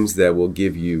those teams that will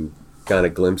give you kind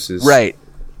of glimpses, right?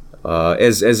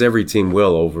 As every team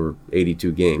will over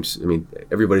 82 games. I mean,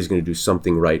 everybody's going to do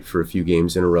something right for a few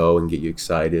games in a row and get you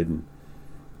excited. And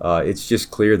it's just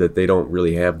clear that they don't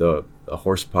really have the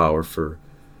horsepower for,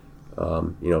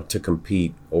 to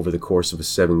compete over the course of a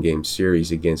 7-game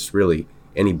series against really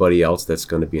anybody else that's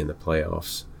going to be in the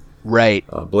playoffs. Right.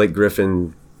 Blake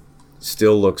Griffin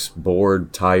still looks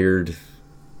bored, tired,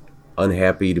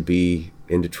 unhappy to be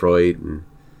in Detroit, and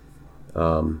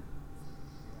I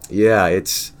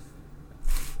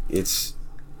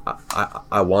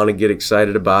want to get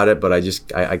excited about it, but I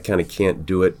kind of can't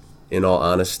do it, in all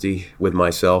honesty, with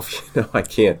myself. I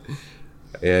can't.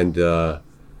 And I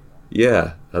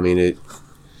mean,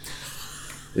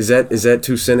 is that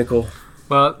too cynical?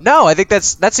 Well, no, I think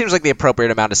that seems like the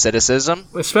appropriate amount of cynicism,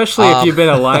 especially if you've been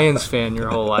a Lions fan your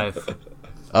whole life.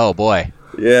 Oh boy.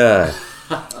 Yeah.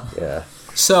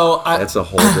 So that's a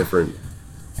whole different.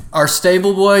 Our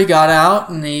stable boy got out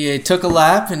and he took a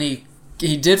lap and he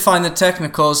did find the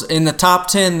technicals. In the top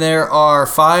 10, there are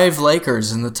 5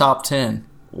 Lakers in the top 10.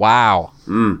 Wow.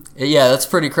 Yeah, that's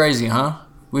pretty crazy, huh?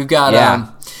 We've got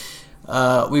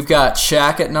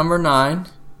Shaq at number 9.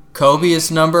 Kobe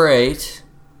is number 8.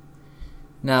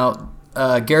 Now,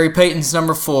 Gary Payton's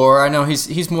number 4. I know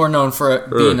he's more known for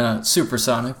being a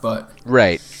supersonic, but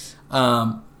right.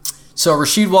 So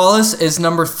Rasheed Wallace is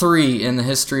number 3 in the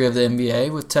history of the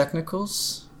NBA with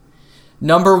technicals.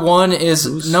 Number one is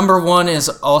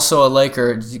also a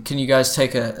Laker. Can you guys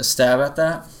take a stab at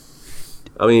that?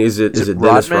 I mean, is it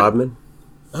Dennis Rodman?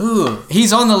 Ooh,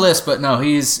 he's on the list, but no,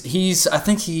 he's I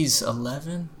think he's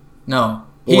 11. No,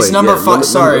 he's number 5.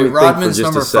 Sorry, Rodman's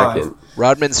number 5.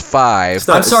 Rodman's 5.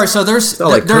 I'm sorry. So there's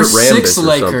like 6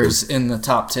 Lakers in the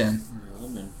top 10.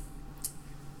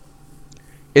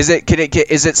 Is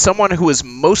it someone who is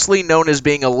mostly known as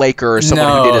being a Laker, or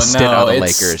someone who did a stint on the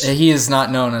Lakers? He is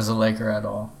not known as a Laker at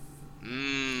all.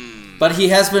 But he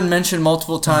has been mentioned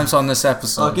multiple times on this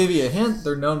episode. I'll give you a hint.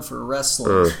 They're known for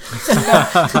wrestling.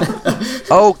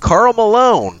 Oh, Karl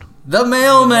Malone. The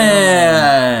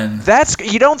mailman.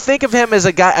 You don't think of him as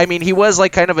a guy. I mean, he was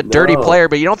like kind of a dirty player,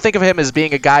 but you don't think of him as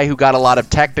being a guy who got a lot of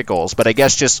technicals. But I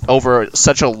guess just over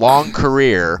such a long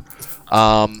career,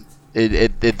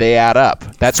 they add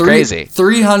up. That's crazy.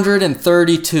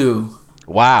 332.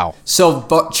 Wow.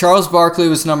 So Charles Barkley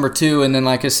was number 2, and then,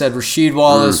 like I said, Rasheed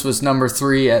Wallace was number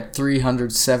 3 at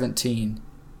 317.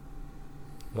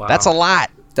 Wow. That's a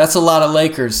lot. That's a lot of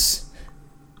Lakers.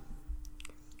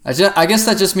 I guess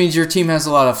that just means your team has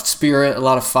a lot of spirit, a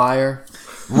lot of fire.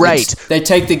 Right. They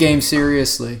take the game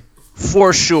seriously.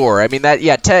 For sure. I mean that.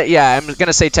 I'm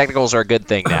gonna say technicals are a good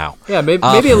thing now. Yeah,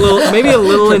 maybe a little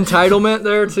entitlement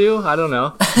there too. I don't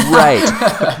know. Right.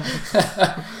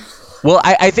 Well,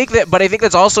 I think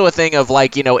that's also a thing of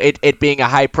like, it being a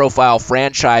high profile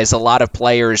franchise. A lot of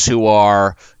players who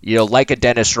are, like a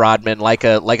Dennis Rodman, like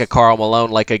a Karl Malone,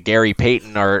 like a Gary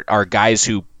Payton are guys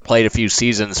who played a few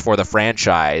seasons for the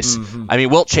franchise. Mm-hmm. I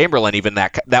mean, Wilt Chamberlain, even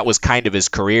that was kind of his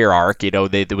career arc.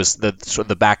 It was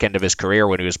the back end of his career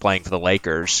when he was playing for the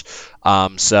Lakers.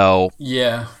 So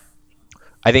yeah,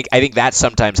 I think that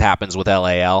sometimes happens with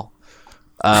LAL.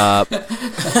 So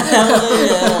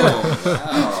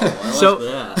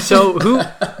who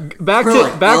back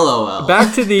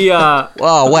to the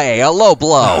oh wait, a low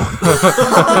blow.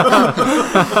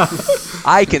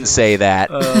 I can say that.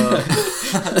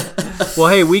 Well,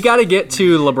 hey, we got to get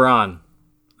to LeBron,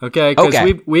 okay? Because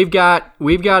we've got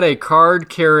a card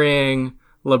carrying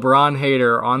LeBron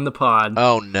hater on the pod.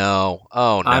 Oh no!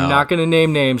 I'm not going to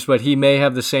name names, but he may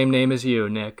have the same name as you,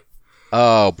 Nick.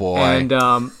 Oh boy! And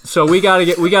so we got to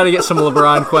get some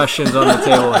LeBron questions on the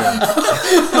table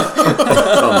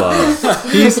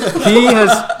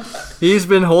here. He's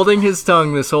been holding his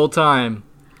tongue this whole time.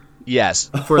 Yes.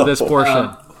 For this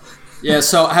portion. Yeah.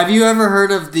 So have you ever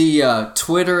heard of the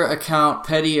Twitter account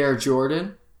Petty Air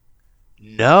Jordan?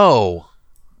 No.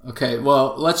 Okay,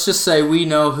 well, let's just say we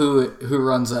know who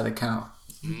runs that account.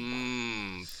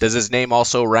 Does his name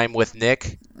also rhyme with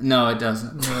Nick? No, it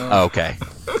doesn't. Oh, okay.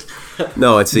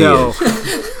 No, it's Ian.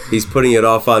 He's putting it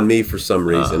off on me for some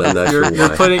reason. I'm not sure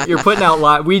why. You're putting out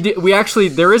lies. We actually,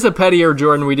 there is a Petty Air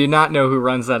Jordan. We do not know who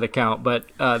runs that account, but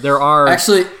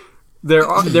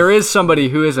there is somebody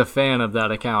who is a fan of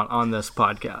that account on this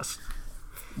podcast.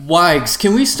 Wags,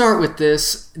 can we start with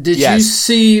this? Did you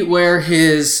see where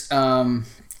his,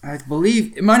 I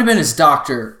believe it might have been his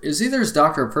doctor, is either his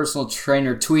doctor or personal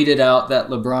trainer, tweeted out that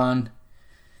LeBron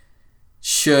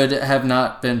should have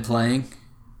not been playing?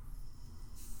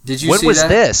 Did you see that? When was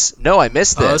this? No, I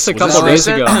missed this. It's a couple days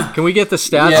ago. Can we get the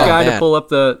stats guy to pull up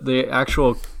the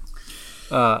actual...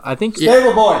 I think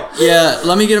Stable boy. Yeah,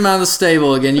 let me get him out of the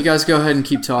stable again. You guys go ahead and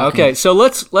keep talking. Okay, so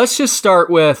let's just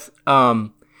start with...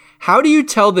 how do you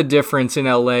tell the difference in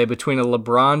LA between a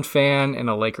LeBron fan and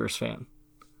a Lakers fan?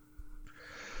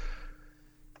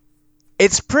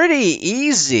 It's pretty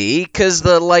easy because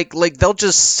they'll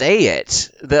just say it.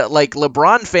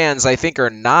 LeBron fans, I think, are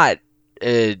not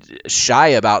shy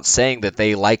about saying that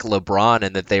they like LeBron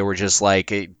and that they were just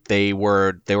they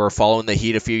were following the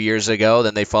Heat a few years ago,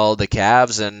 then they followed the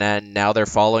Cavs, and then now they're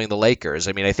following the Lakers.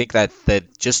 I mean, I think that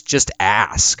just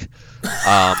ask.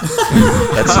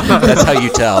 That's how you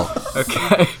tell.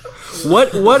 Okay.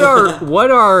 What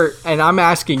are and I'm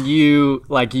asking you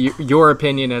your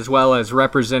opinion as well as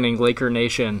representing Laker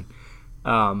Nation.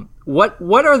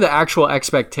 What are the actual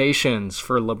expectations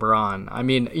for LeBron? I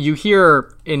mean, you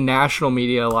hear in national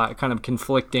media a lot kind of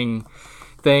conflicting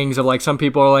things of some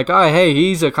people are like, oh, hey,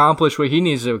 he's accomplished what he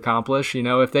needs to accomplish.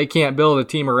 If they can't build a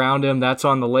team around him, that's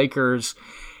on the Lakers.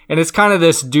 And it's kind of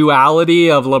this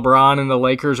duality of LeBron and the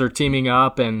Lakers are teaming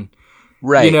up and,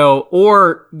 right.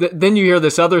 Then you hear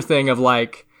this other thing of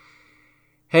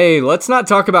hey, let's not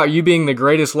talk about you being the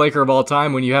greatest Laker of all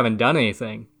time when you haven't done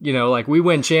anything. We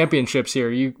win championships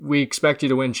here. We expect you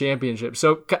to win championships.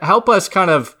 So help us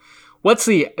kind of, what's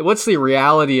the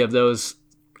reality of those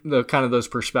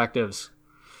perspectives?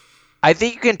 I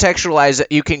think you can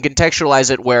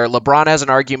contextualize it where LeBron has an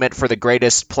argument for the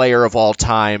greatest player of all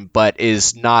time, but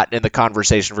is not in the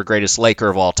conversation for greatest Laker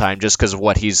of all time just because of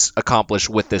what he's accomplished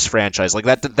with this franchise.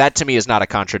 That to me is not a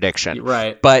contradiction.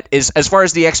 Right. But as far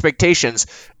as the expectations,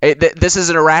 this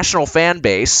is an irrational fan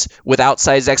base with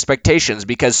outsized expectations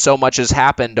because so much has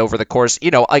happened over the course.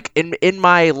 In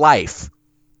my life,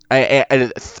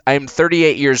 I'm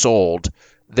 38 years old.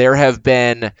 There have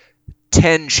been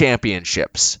 10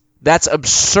 championships. That's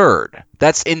absurd.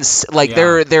 That's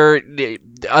There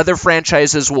other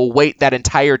franchises will wait that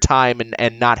entire time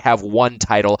and not have one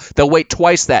title. They'll wait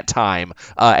twice that time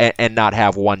and not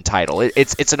have one title.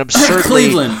 It's an absurdly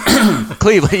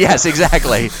Cleveland, yes,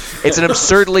 exactly. It's an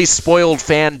absurdly spoiled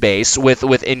fan base with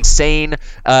insane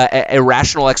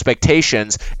irrational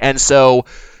expectations, and so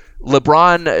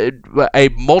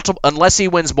LeBron, unless he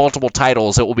wins multiple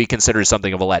titles, it will be considered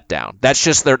something of a letdown.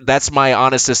 That's my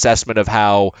honest assessment of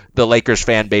how the Lakers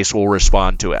fan base will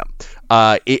respond to him.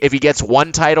 If he gets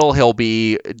one title, he'll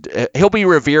be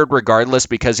revered regardless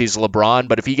because he's LeBron.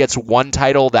 But if he gets one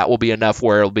title, that will be enough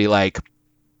where it'll be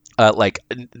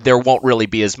there won't really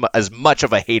be as much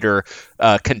of a hater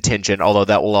contingent, although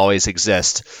that will always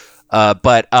exist.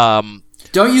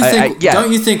 Don't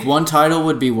you think one title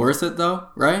would be worth it though?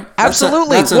 Right?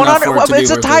 Absolutely. It's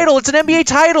a title. It's an NBA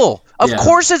title. Of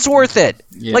course, it's worth it.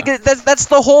 Yeah. That's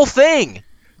the whole thing.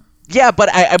 Yeah, but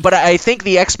I think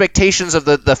the expectations of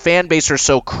the fan base are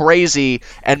so crazy,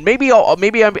 and maybe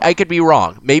I could be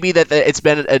wrong. Maybe that it's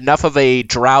been enough of a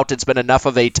drought. It's been enough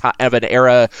of an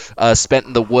era spent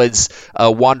in the woods,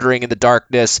 wandering in the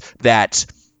darkness that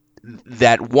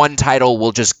one title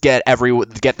will just get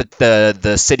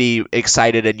the city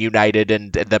excited and united,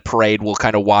 and the parade will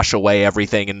kind of wash away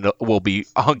everything and will be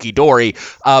hunky-dory.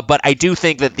 But I do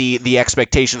think that the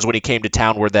expectations when he came to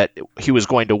town were that he was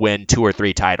going to win 2 or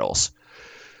 3 titles.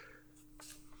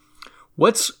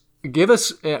 We're kind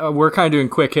of doing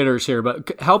quick hitters here,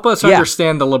 but help us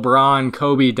understand the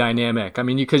LeBron-Kobe dynamic. I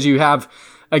mean, because you have...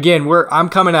 Again, I'm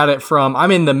coming at it I'm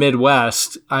in the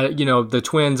Midwest. The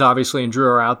Twins obviously and Drew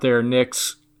are out there.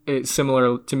 Nick's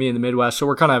similar to me in the Midwest. So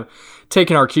we're kind of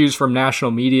taking our cues from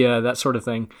national media, that sort of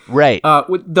thing. Right.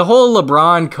 With the whole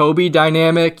LeBron-Kobe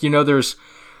dynamic, there's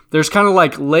kind of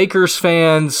like Lakers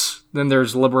fans, then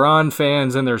there's LeBron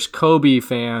fans, and there's Kobe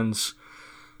fans.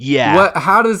 Yeah.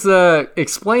 How does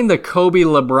explain the Kobe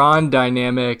LeBron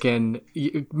dynamic and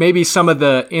maybe some of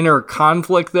the inner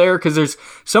conflict there? Because there's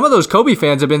some of those Kobe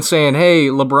fans have been saying, "Hey,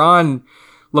 LeBron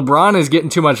is getting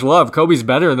too much love. Kobe's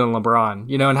better than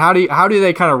LeBron." And how do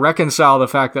they kind of reconcile the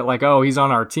fact that he's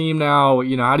on our team now?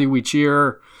 How do we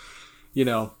cheer? you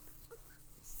know.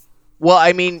 Well,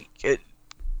 I mean,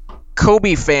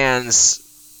 Kobe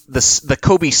fans, the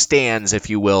Kobe stans, if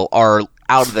you will, are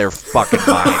out of their fucking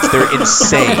minds. They're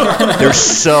insane. They're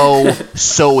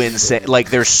so insane. Like,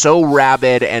 they're so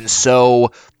rabid and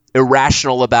so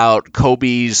irrational about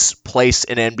Kobe's place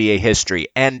in NBA history.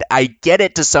 And I get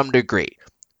it to some degree.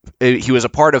 He was a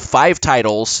part of 5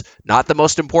 titles, not the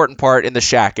most important part in the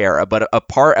Shaq era, but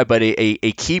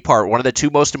a key part, one of the 2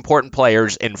 most important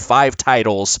players in 5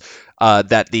 titles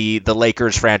that the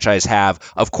Lakers franchise have.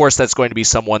 Of course, that's going to be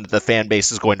someone that the fan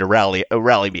base is going to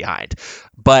rally behind.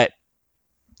 But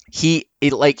he's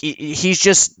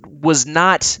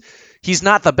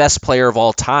not the best player of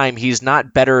all time. He's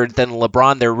not better than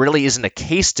LeBron. There really isn't a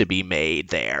case to be made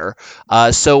there.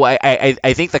 So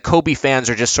I think the Kobe fans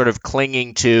are just sort of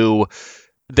clinging to.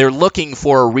 They're looking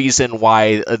for a reason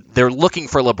why they're looking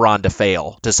for LeBron to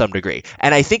fail to some degree,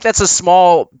 and I think that's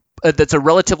a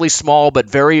relatively small but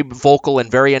very vocal and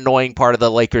very annoying part of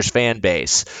the Lakers fan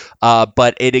base.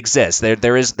 But it exists.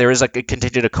 There is a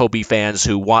contingent of Kobe fans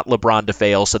who want LeBron to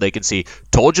fail so they can see,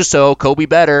 told you so, Kobe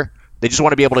better. They just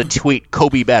want to be able to tweet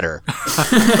Kobe better.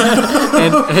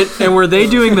 and were they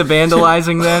doing the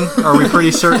vandalizing then? Are we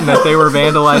pretty certain that they were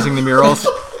vandalizing the murals?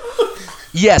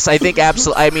 Yes, I think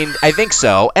absolutely. I mean, I think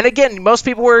so. And again, most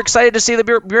people were excited to see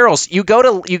the murals. You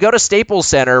go to Staples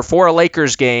Center for a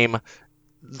Lakers game.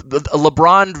 The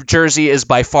LeBron jersey is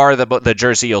by far the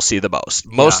jersey you'll see the most.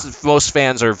 Most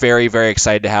fans are very, very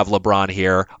excited to have LeBron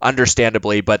here,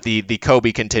 understandably, but the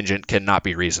Kobe contingent cannot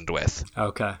be reasoned with.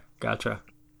 Okay, gotcha.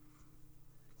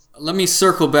 Let me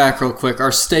circle back real quick.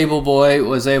 Our stable boy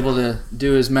was able to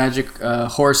do his magic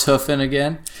horse hoofing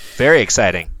again. Very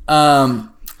exciting.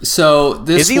 So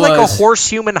this is he like a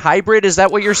horse-human hybrid? Is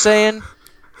that what you're saying?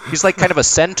 He's like kind of a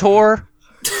centaur?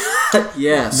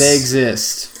 Yes. They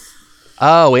exist.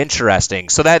 Oh, interesting.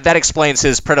 So that explains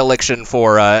his predilection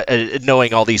for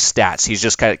knowing all these stats. He's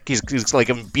just he's like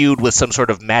imbued with some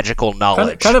sort of magical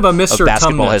knowledge. Kind of a Mr. Of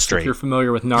basketball Tumnus, history. If you're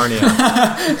familiar with Narnia.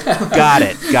 Got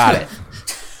it.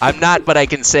 I'm not, but I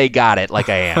can say got it like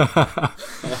I am.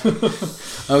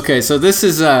 Okay, so this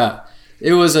is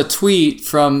it was a tweet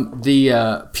from the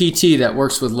PT that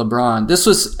works with LeBron. This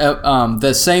was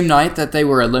the same night that they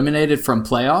were eliminated from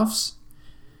playoffs.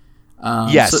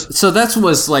 Yes. So that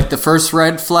was like the first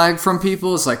red flag from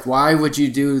people. It's like, why would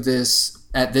you do this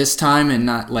at this time and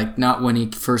not when he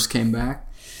first came back?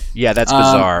 Yeah, that's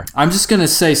bizarre. I'm just going to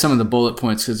say some of the bullet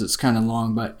points because it's kind of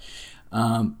long, but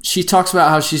she talks about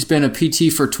how she's been a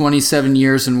PT for 27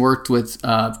 years and worked with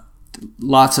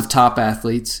lots of top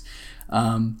athletes.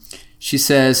 She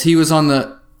says he was on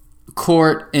the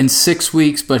court in 6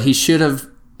 weeks, but it should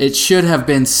have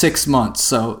been 6 months.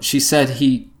 So she said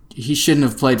he shouldn't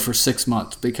have played for 6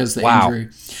 months because of the injury.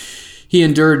 He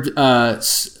endured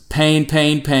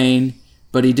pain,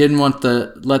 but he didn't want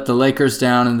to let the Lakers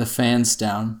down and the fans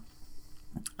down.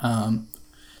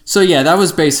 So yeah, that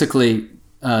was basically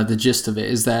the gist of it,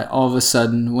 is that all of a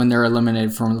sudden when they're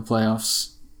eliminated from the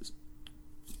playoffs,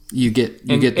 you get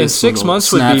this. And 6 months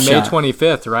snapshot. would be May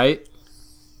 25th, right?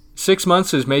 6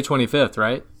 months is May 25th,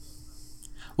 right?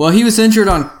 Well, he was injured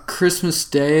on Christmas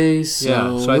Day,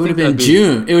 so it would have been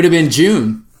June. It would have been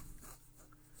June.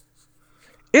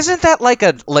 Isn't that like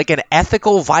an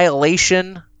ethical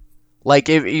violation? Like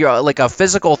if you're like a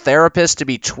physical therapist to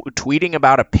be tweeting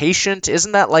about a patient,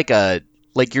 isn't that like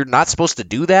you're not supposed to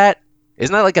do that?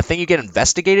 Isn't that like a thing you get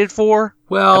investigated for?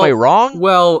 Well, am I wrong?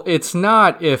 Well, it's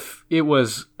not if it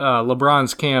was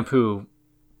LeBron's camp who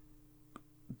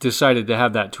decided to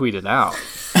have that tweeted out.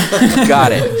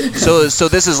 Got it. So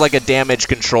this is like a damage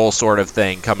control sort of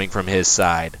thing coming from his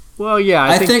side. Well, yeah,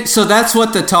 I think so. That's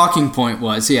what the talking point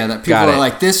was. Yeah, that people are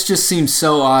like, this just seems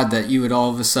so odd that you would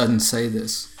all of a sudden say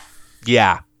this.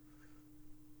 Yeah.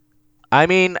 I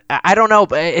mean, I don't know,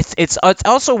 but it's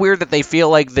also weird that they feel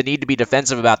like the need to be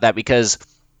defensive about that because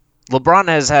LeBron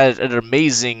has had an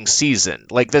amazing season.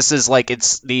 Like this is like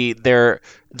it's they're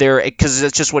because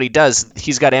it's just what he does.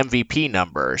 He's got MVP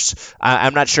numbers.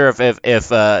 I'm not sure if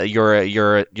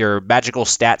your magical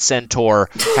stat centaur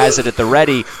has it at the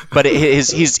ready, but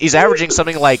he's averaging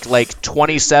something like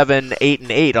 27, 8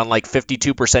 and 8 on like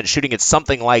 52% shooting. It's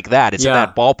something like that. It's in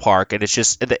that ballpark, and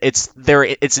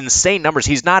it's insane numbers.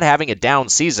 He's not having a down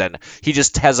season. He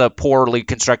just has a poorly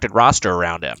constructed roster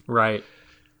around him. Right.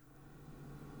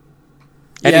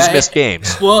 And he's missed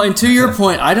games. Well, and to your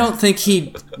point, I don't think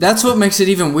that's what makes it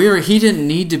even weirder. He didn't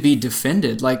need to be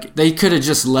defended. Like, they could have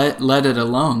just let it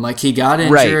alone. Like, he got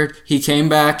injured, he came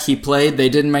back, he played, they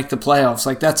didn't make the playoffs.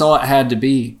 Like, that's all it had to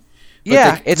be.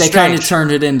 But it's they kind of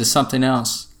turned it into something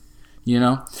else. You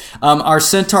know, our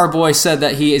Centaur boy said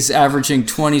that he is averaging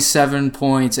 27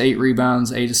 points, 8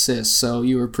 rebounds, 8 assists. So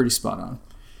you were pretty spot on.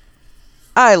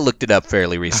 I looked it up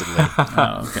fairly recently.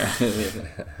 Oh, okay.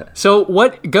 So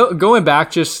going back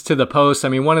just to the post, I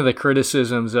mean, one of the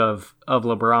criticisms of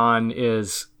LeBron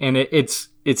is, and it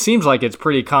seems like it's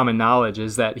pretty common knowledge,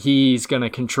 is that he's going to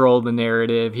control the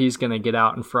narrative. He's going to get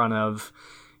out in front of,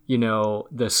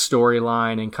 the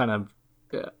storyline and kind of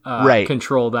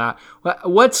control that.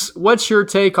 What's your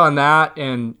take on that?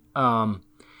 And I mean,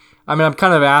 I'm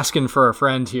kind of asking for a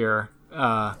friend here,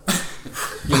 because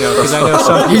I know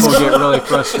some people get really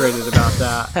frustrated about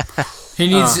that.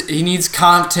 He needs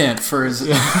content for his.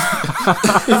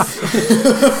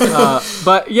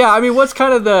 But yeah, I mean, what's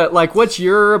kind of what's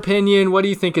your opinion? What do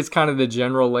you think is kind of the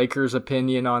general Lakers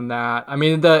opinion on that? I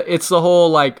mean, it's the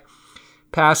whole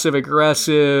passive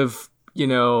aggressive,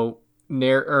 social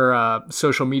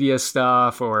media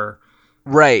stuff, or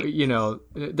right.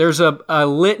 There's a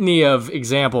litany of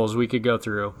examples we could go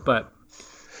through, but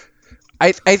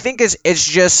I think it's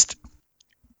just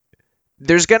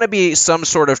there's going to be some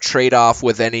sort of trade-off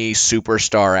with any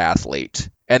superstar athlete,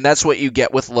 and that's what you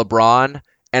get with LeBron.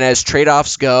 And as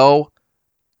trade-offs go,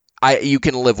 you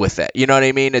can live with it. You know what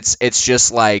I mean? It's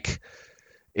just like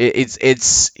he's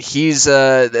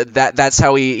that's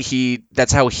how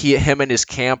him and his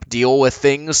camp deal with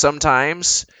things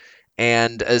sometimes.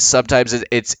 And sometimes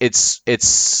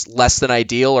it's less than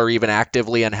ideal or even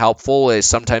actively unhelpful.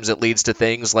 Sometimes it leads to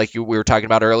things like we were talking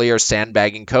about earlier,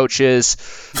 sandbagging coaches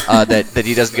that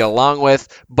he doesn't get along with.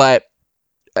 But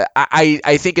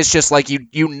I think it's just like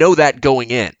you know that going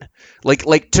in.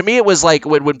 Like to me, it was like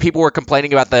when people were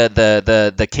complaining about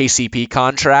the KCP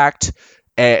contract.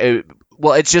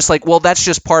 Well, it's just like, well, that's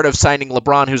just part of signing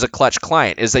LeBron, who's a Clutch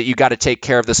client, is that you got to take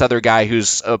care of this other guy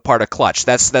who's a part of Clutch.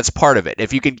 That's part of it.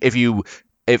 If you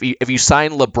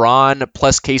sign LeBron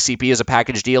plus KCP as a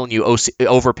package deal and you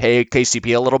overpay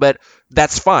KCP a little bit,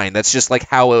 that's fine. That's just like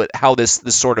how this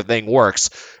sort of thing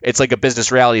works. It's like a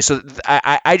business reality. So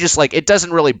I just like, it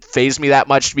doesn't really faze me that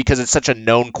much because it's such a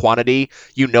known quantity.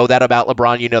 You know that about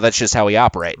LeBron. You know that's just how he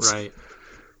operates. Right.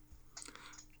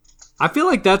 I feel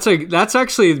like that's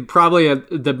actually probably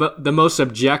the most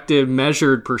objective,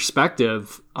 measured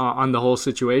perspective on the whole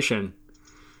situation.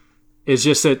 Is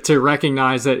just to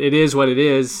recognize that it is what it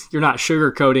is. You're not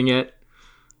sugarcoating it,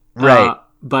 right?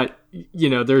 But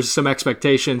there's some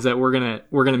expectations that we're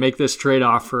gonna make this trade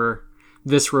off for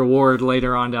this reward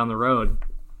later on down the road.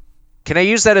 Can I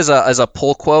use that as a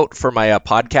pull quote for my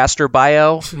podcaster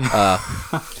bio?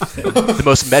 The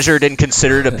most measured and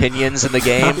considered opinions in the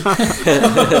game.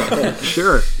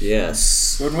 Sure.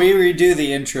 Yes. When we redo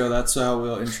the intro, that's how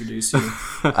we'll introduce you.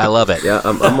 I love it. Yeah,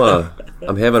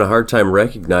 I'm having a hard time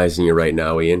recognizing you right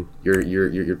now, Ian.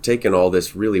 You're taking all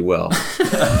this really well.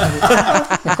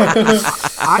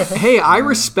 I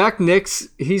respect Nick's.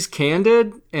 He's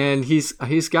candid and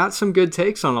he's got some good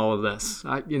takes on all of this.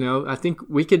 I think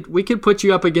we could put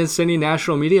you up against any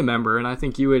national media member, and I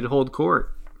think you would hold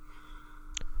court.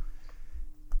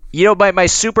 My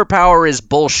superpower is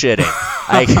bullshitting.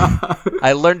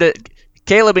 I learned it.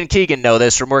 Caleb and Keegan know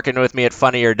this from working with me at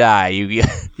Funny or Die.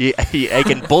 I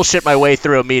can bullshit my way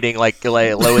through a meeting like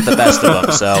with the best of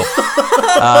them. So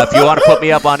if you want to put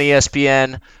me up on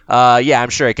ESPN, I'm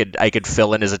sure I could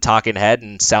fill in as a talking head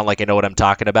and sound like I know what I'm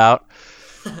talking about.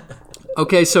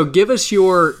 Okay, so give us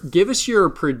your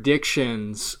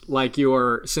predictions,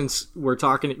 since we're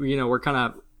talking, we're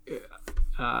kind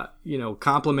of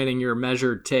complimenting your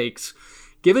measured takes.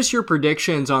 Give us your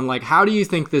predictions on how do you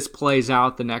think this plays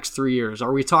out the next 3 years?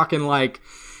 Are we talking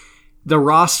the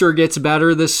roster gets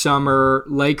better this summer,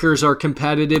 Lakers are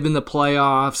competitive in the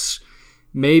playoffs,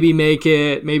 maybe make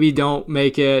it, maybe don't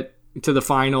make it to the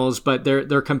finals, but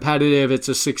they're competitive, it's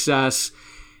a success.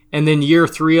 And then year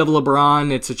 3 of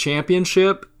LeBron, it's a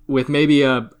championship with maybe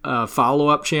a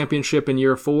follow-up championship in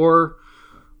year 4?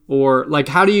 Or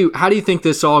how do you think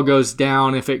this all goes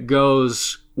down if it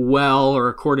goes well or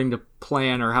according to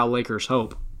plan or how Lakers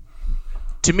hope?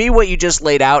 To me, what you just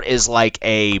laid out is like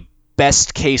a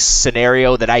best case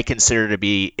scenario that I consider to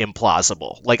be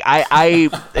implausible.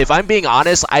 If I'm being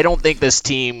honest, I don't think the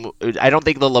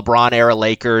LeBron era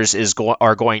Lakers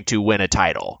are going to win a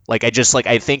title. I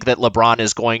think that LeBron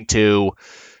is going to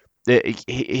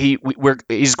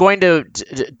he's going to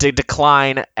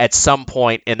decline at some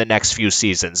point in the next few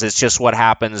seasons. It's just what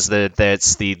happens.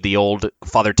 That's the old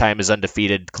Father Time is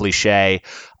undefeated cliche.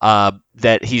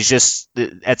 That he's just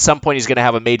at some point he's going to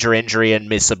have a major injury and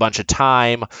miss a bunch of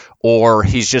time, or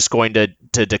he's just going to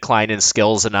decline in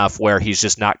skills enough where he's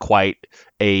just not quite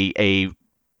a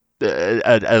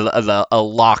a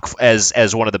lock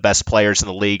as one of the best players in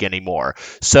the league anymore.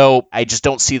 So I just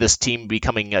don't see this team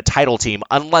becoming a title team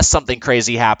unless something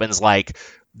crazy happens, like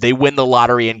they win the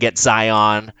lottery and get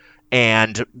Zion,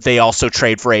 and they also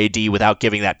trade for AD without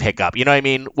giving that pickup. You know what I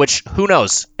mean? Which, who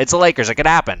knows? It's the Lakers. It could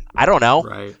happen. I don't know.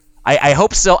 Right. I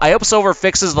hope so. I hope Silver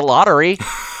fixes the lottery.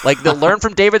 Like, they'll learn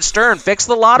from David Stern. Fix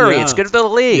the lottery. Yeah. It's good for the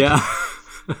league. Yeah.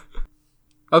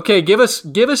 Okay, give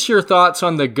us your thoughts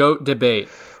on the GOAT debate.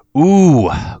 Ooh,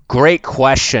 great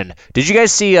question. Did you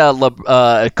guys see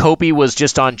Kobe was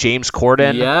just on James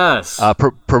Corden? Yes.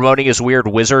 Promoting his weird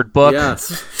wizard book?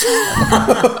 Yes.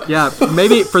 Yeah,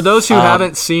 maybe for those who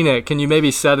haven't seen it, can you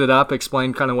maybe set it up,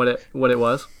 explain kind of what it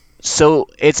was? So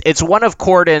it's one of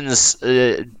Corden's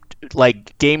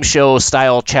like game show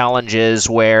style challenges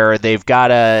where they've got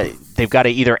to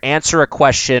either answer a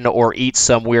question or eat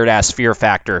some weird ass Fear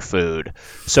Factor food.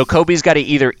 So Kobe's got to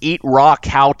either eat raw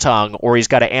cow tongue or he's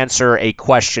got to answer a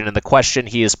question, and the question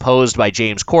he is posed by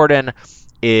James Corden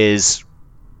is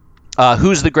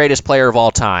who's the greatest player of all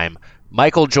time?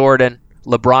 Michael Jordan,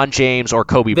 LeBron James, or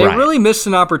Kobe Bryant? They really missed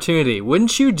an opportunity.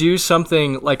 Wouldn't you do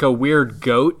something like a weird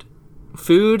goat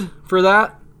food for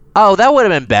that? Oh, that would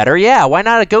have been better. Yeah, why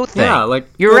not a goat thing? Yeah, like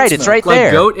you're right. It's right there.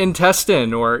 Like goat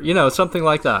intestine, or something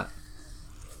like that.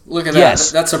 Look at that.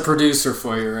 That's a producer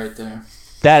for you right there.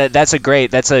 That's a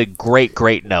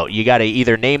great note. You got to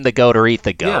either name the goat or eat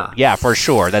the goat. Yeah, for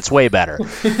sure. That's way better.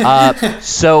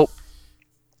 So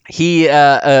he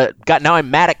got. Now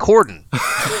I'm mad at Corden.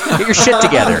 Get your shit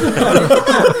together.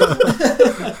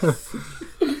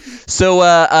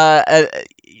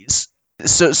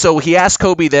 So he asked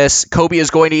Kobe this. Kobe is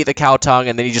going to eat the cow tongue,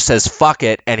 and then he just says "fuck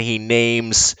it," and he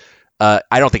names. I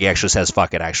don't think he actually says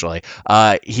 "fuck it." Actually,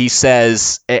 he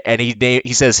says, and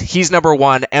he says he's number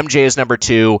 1, MJ is number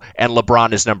 2, and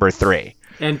LeBron is number 3.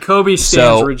 And Kobe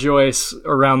stands rejoice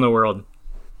around the world.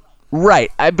 Right,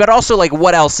 but also, like,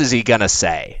 what else is he gonna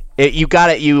say?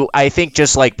 I think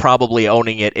just like probably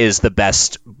owning it is the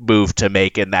best move to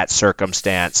make in that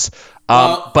circumstance.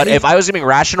 But if I was being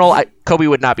rational, Kobe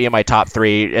would not be in my top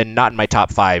 3 and not in my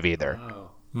top 5 either.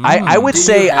 I would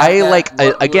say I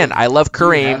love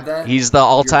Kareem. He's the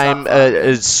all-time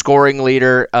scoring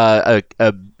leader,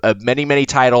 many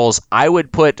titles. I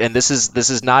would put, and this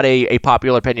is not a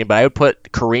popular opinion, but I would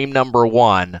put Kareem number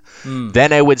 1.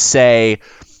 Then I would say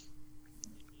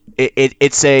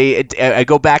I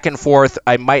go back and forth.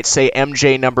 I might say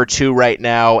MJ number 2 right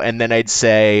now, and then I'd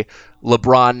say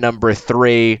LeBron number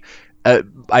 3.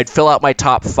 I'd fill out my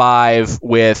top 5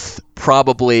 with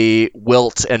probably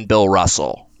Wilt and Bill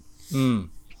Russell.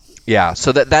 Yeah,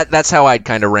 so that's how I'd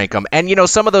kind of rank them. And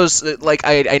some of those, like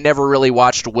I never really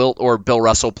watched Wilt or Bill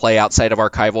Russell play outside of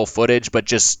archival footage, but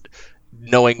just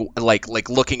knowing like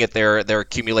looking at their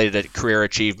accumulated career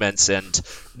achievements and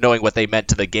knowing what they meant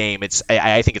to the game,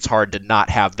 I think it's hard to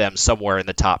not have them somewhere in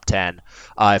the top 10,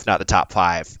 if not the top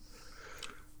 5.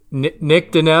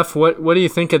 Nick Denef, what do you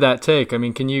think of that take? I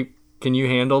mean, can you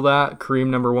handle that? Kareem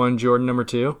number 1, Jordan number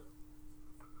 2?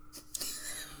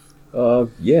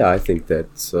 Yeah, I think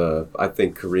that's. I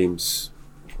think Kareem's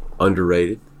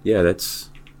underrated. Yeah,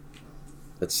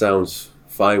 that sounds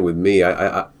fine with me.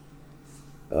 I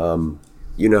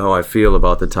you know how I feel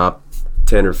about the top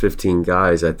 10 or 15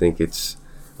 guys. I think it's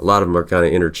a lot of them are kind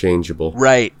of interchangeable.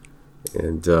 Right.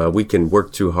 And we can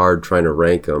work too hard trying to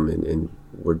rank them, and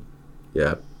we're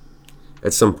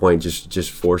at some point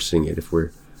just forcing it if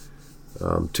we're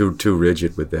too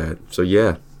rigid with that. So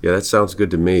yeah, that sounds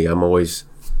good to me. I'm always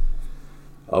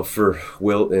up for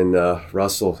Wilt and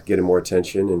Russell getting more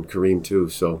attention, and Kareem too.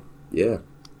 So yeah.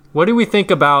 What do we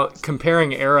think about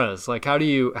comparing eras? Like, how do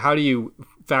you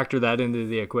factor that into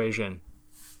the equation?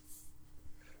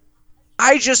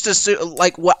 I just assume,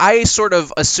 I sort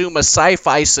of assume a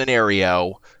sci-fi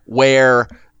scenario where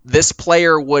this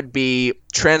player would be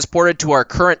transported to our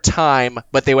current time,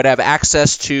 but they would have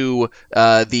access to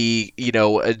the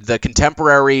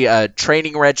contemporary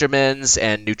training regimens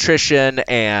and nutrition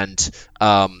and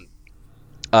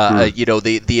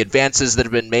the advances that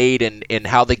have been made in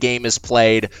how the game is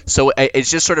played. So it's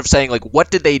just sort of saying, like, what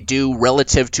did they do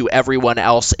relative to everyone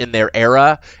else in their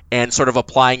era, and sort of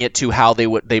applying it to how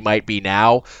they might be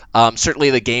now. Certainly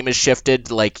the game has shifted,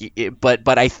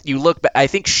 but I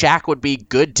think Shaq would be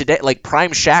good today. Like,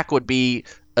 prime Shaq would be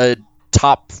a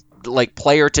top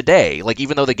player today. Like,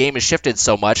 even though the game has shifted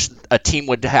so much, a team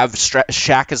would have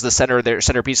Shaq as the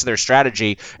centerpiece of their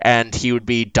strategy, and he would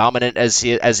be dominant as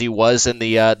he was in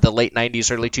the late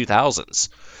 90s, early 2000s.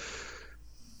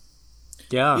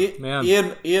 Yeah, man.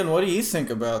 Ian, what do you think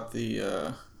about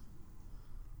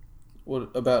what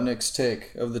about Nick's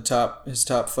take of his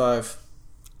top 5?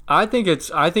 I think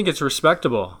it's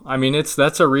respectable. I mean,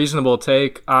 that's a reasonable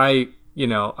take. I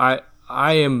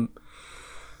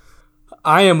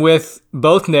am with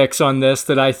both Nicks on this,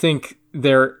 that I think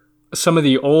some of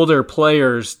the older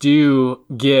players do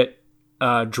get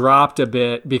dropped a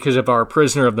bit because of our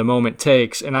prisoner of the moment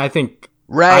takes, and I think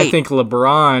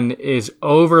LeBron is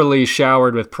overly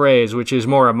showered with praise, which is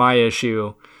more of my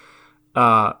issue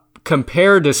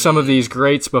compared to some of these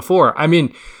greats before. I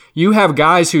mean, you have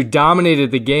guys who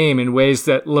dominated the game in ways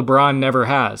that LeBron never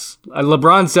has.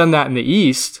 LeBron's done that in the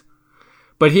East,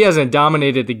 but he hasn't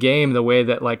dominated the game the way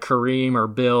that like Kareem or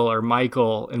Bill or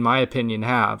Michael, in my opinion,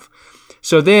 have.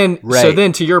 So then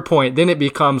to your point, then it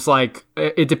becomes like,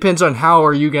 it depends on how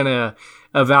are you going to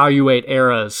evaluate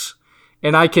eras.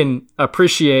 And I can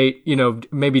appreciate,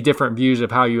 maybe different views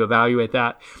of how you evaluate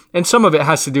that. And some of it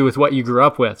has to do with what you grew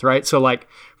up with, right? So like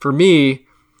for me,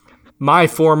 my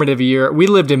formative year, we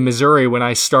lived in Missouri when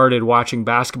I started watching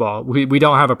basketball. We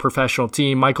don't have a professional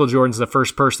team. Michael Jordan's the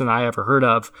first person I ever heard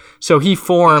of. So he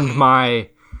formed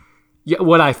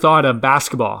what I thought of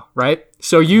basketball, right?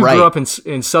 So you grew up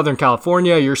in Southern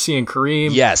California. You're seeing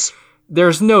Kareem. Yes.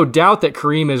 There's no doubt that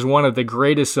Kareem is one of the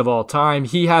greatest of all time.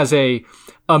 He has a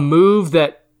move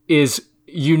that is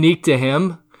unique to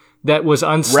him, that was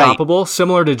unstoppable,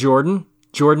 similar to Jordan.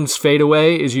 Jordan's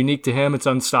fadeaway is unique to him. It's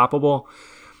unstoppable.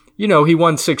 He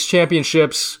won 6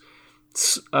 championships,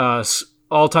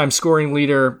 all-time scoring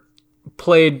leader,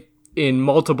 played in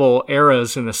multiple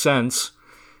eras in a sense.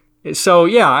 So,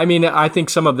 yeah, I mean, I think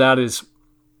some of that is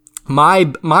my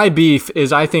beef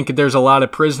is I think there's a lot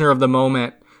of prisoner of the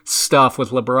moment stuff with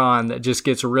LeBron that just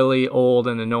gets really old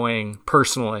and annoying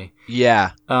personally.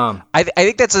 Yeah. I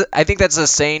think that's a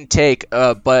sane take,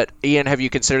 but Ian, have you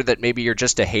considered that maybe you're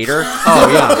just a hater? Oh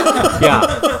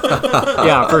yeah.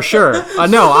 Yeah, for sure.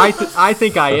 No, I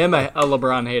think I am a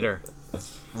LeBron hater.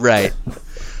 Right.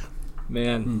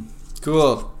 Man.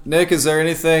 Cool. Nick, is there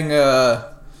anything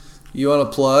you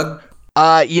want to plug?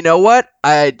 You know what?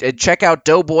 Check out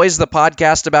Doughboys, the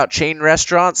podcast about chain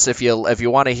restaurants. If you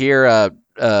want to hear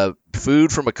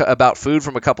food from a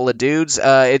couple of dudes, we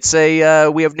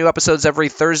have new episodes every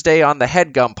Thursday on the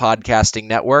HeadGum Podcasting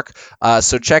Network.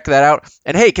 So check that out.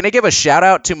 And hey, can I give a shout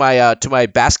out to my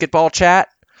basketball chat?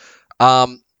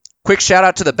 Quick shout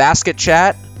out to the basket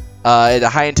chat, the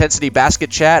high intensity basket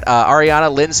chat.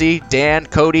 Ariana, Lindsay, Dan,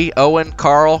 Cody, Owen,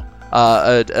 Carl,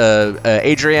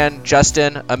 Adrienne,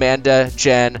 Justin, Amanda,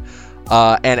 Jen,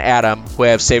 and Adam, who I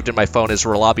have saved in my phone as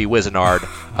Ralabi Wizenard,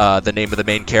 the name of the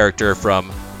main character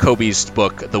from Kobe's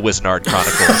book, The Wizenard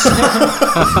Chronicles.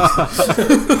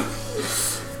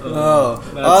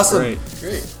 That's awesome.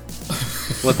 Great.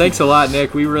 Well, thanks a lot,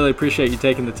 Nick. We really appreciate you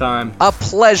taking the time. A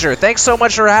pleasure. Thanks so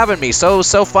much for having me. So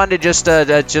fun to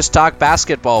just talk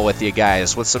basketball with you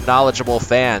guys, with some knowledgeable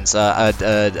fans.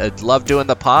 Love doing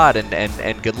the pod,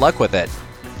 and good luck with it.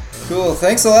 Cool.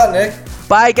 Thanks a lot, Nick.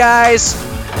 Bye, guys.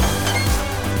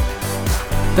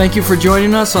 Thank you for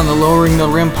joining us on the Lowering the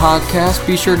Rim podcast.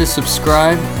 Be sure to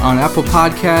subscribe on Apple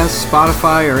Podcasts,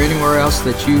 Spotify, or anywhere else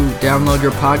that you download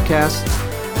your podcast.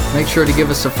 Make sure to give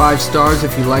us a 5 stars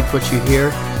if you liked what you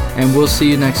hear, and we'll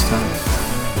see you next time.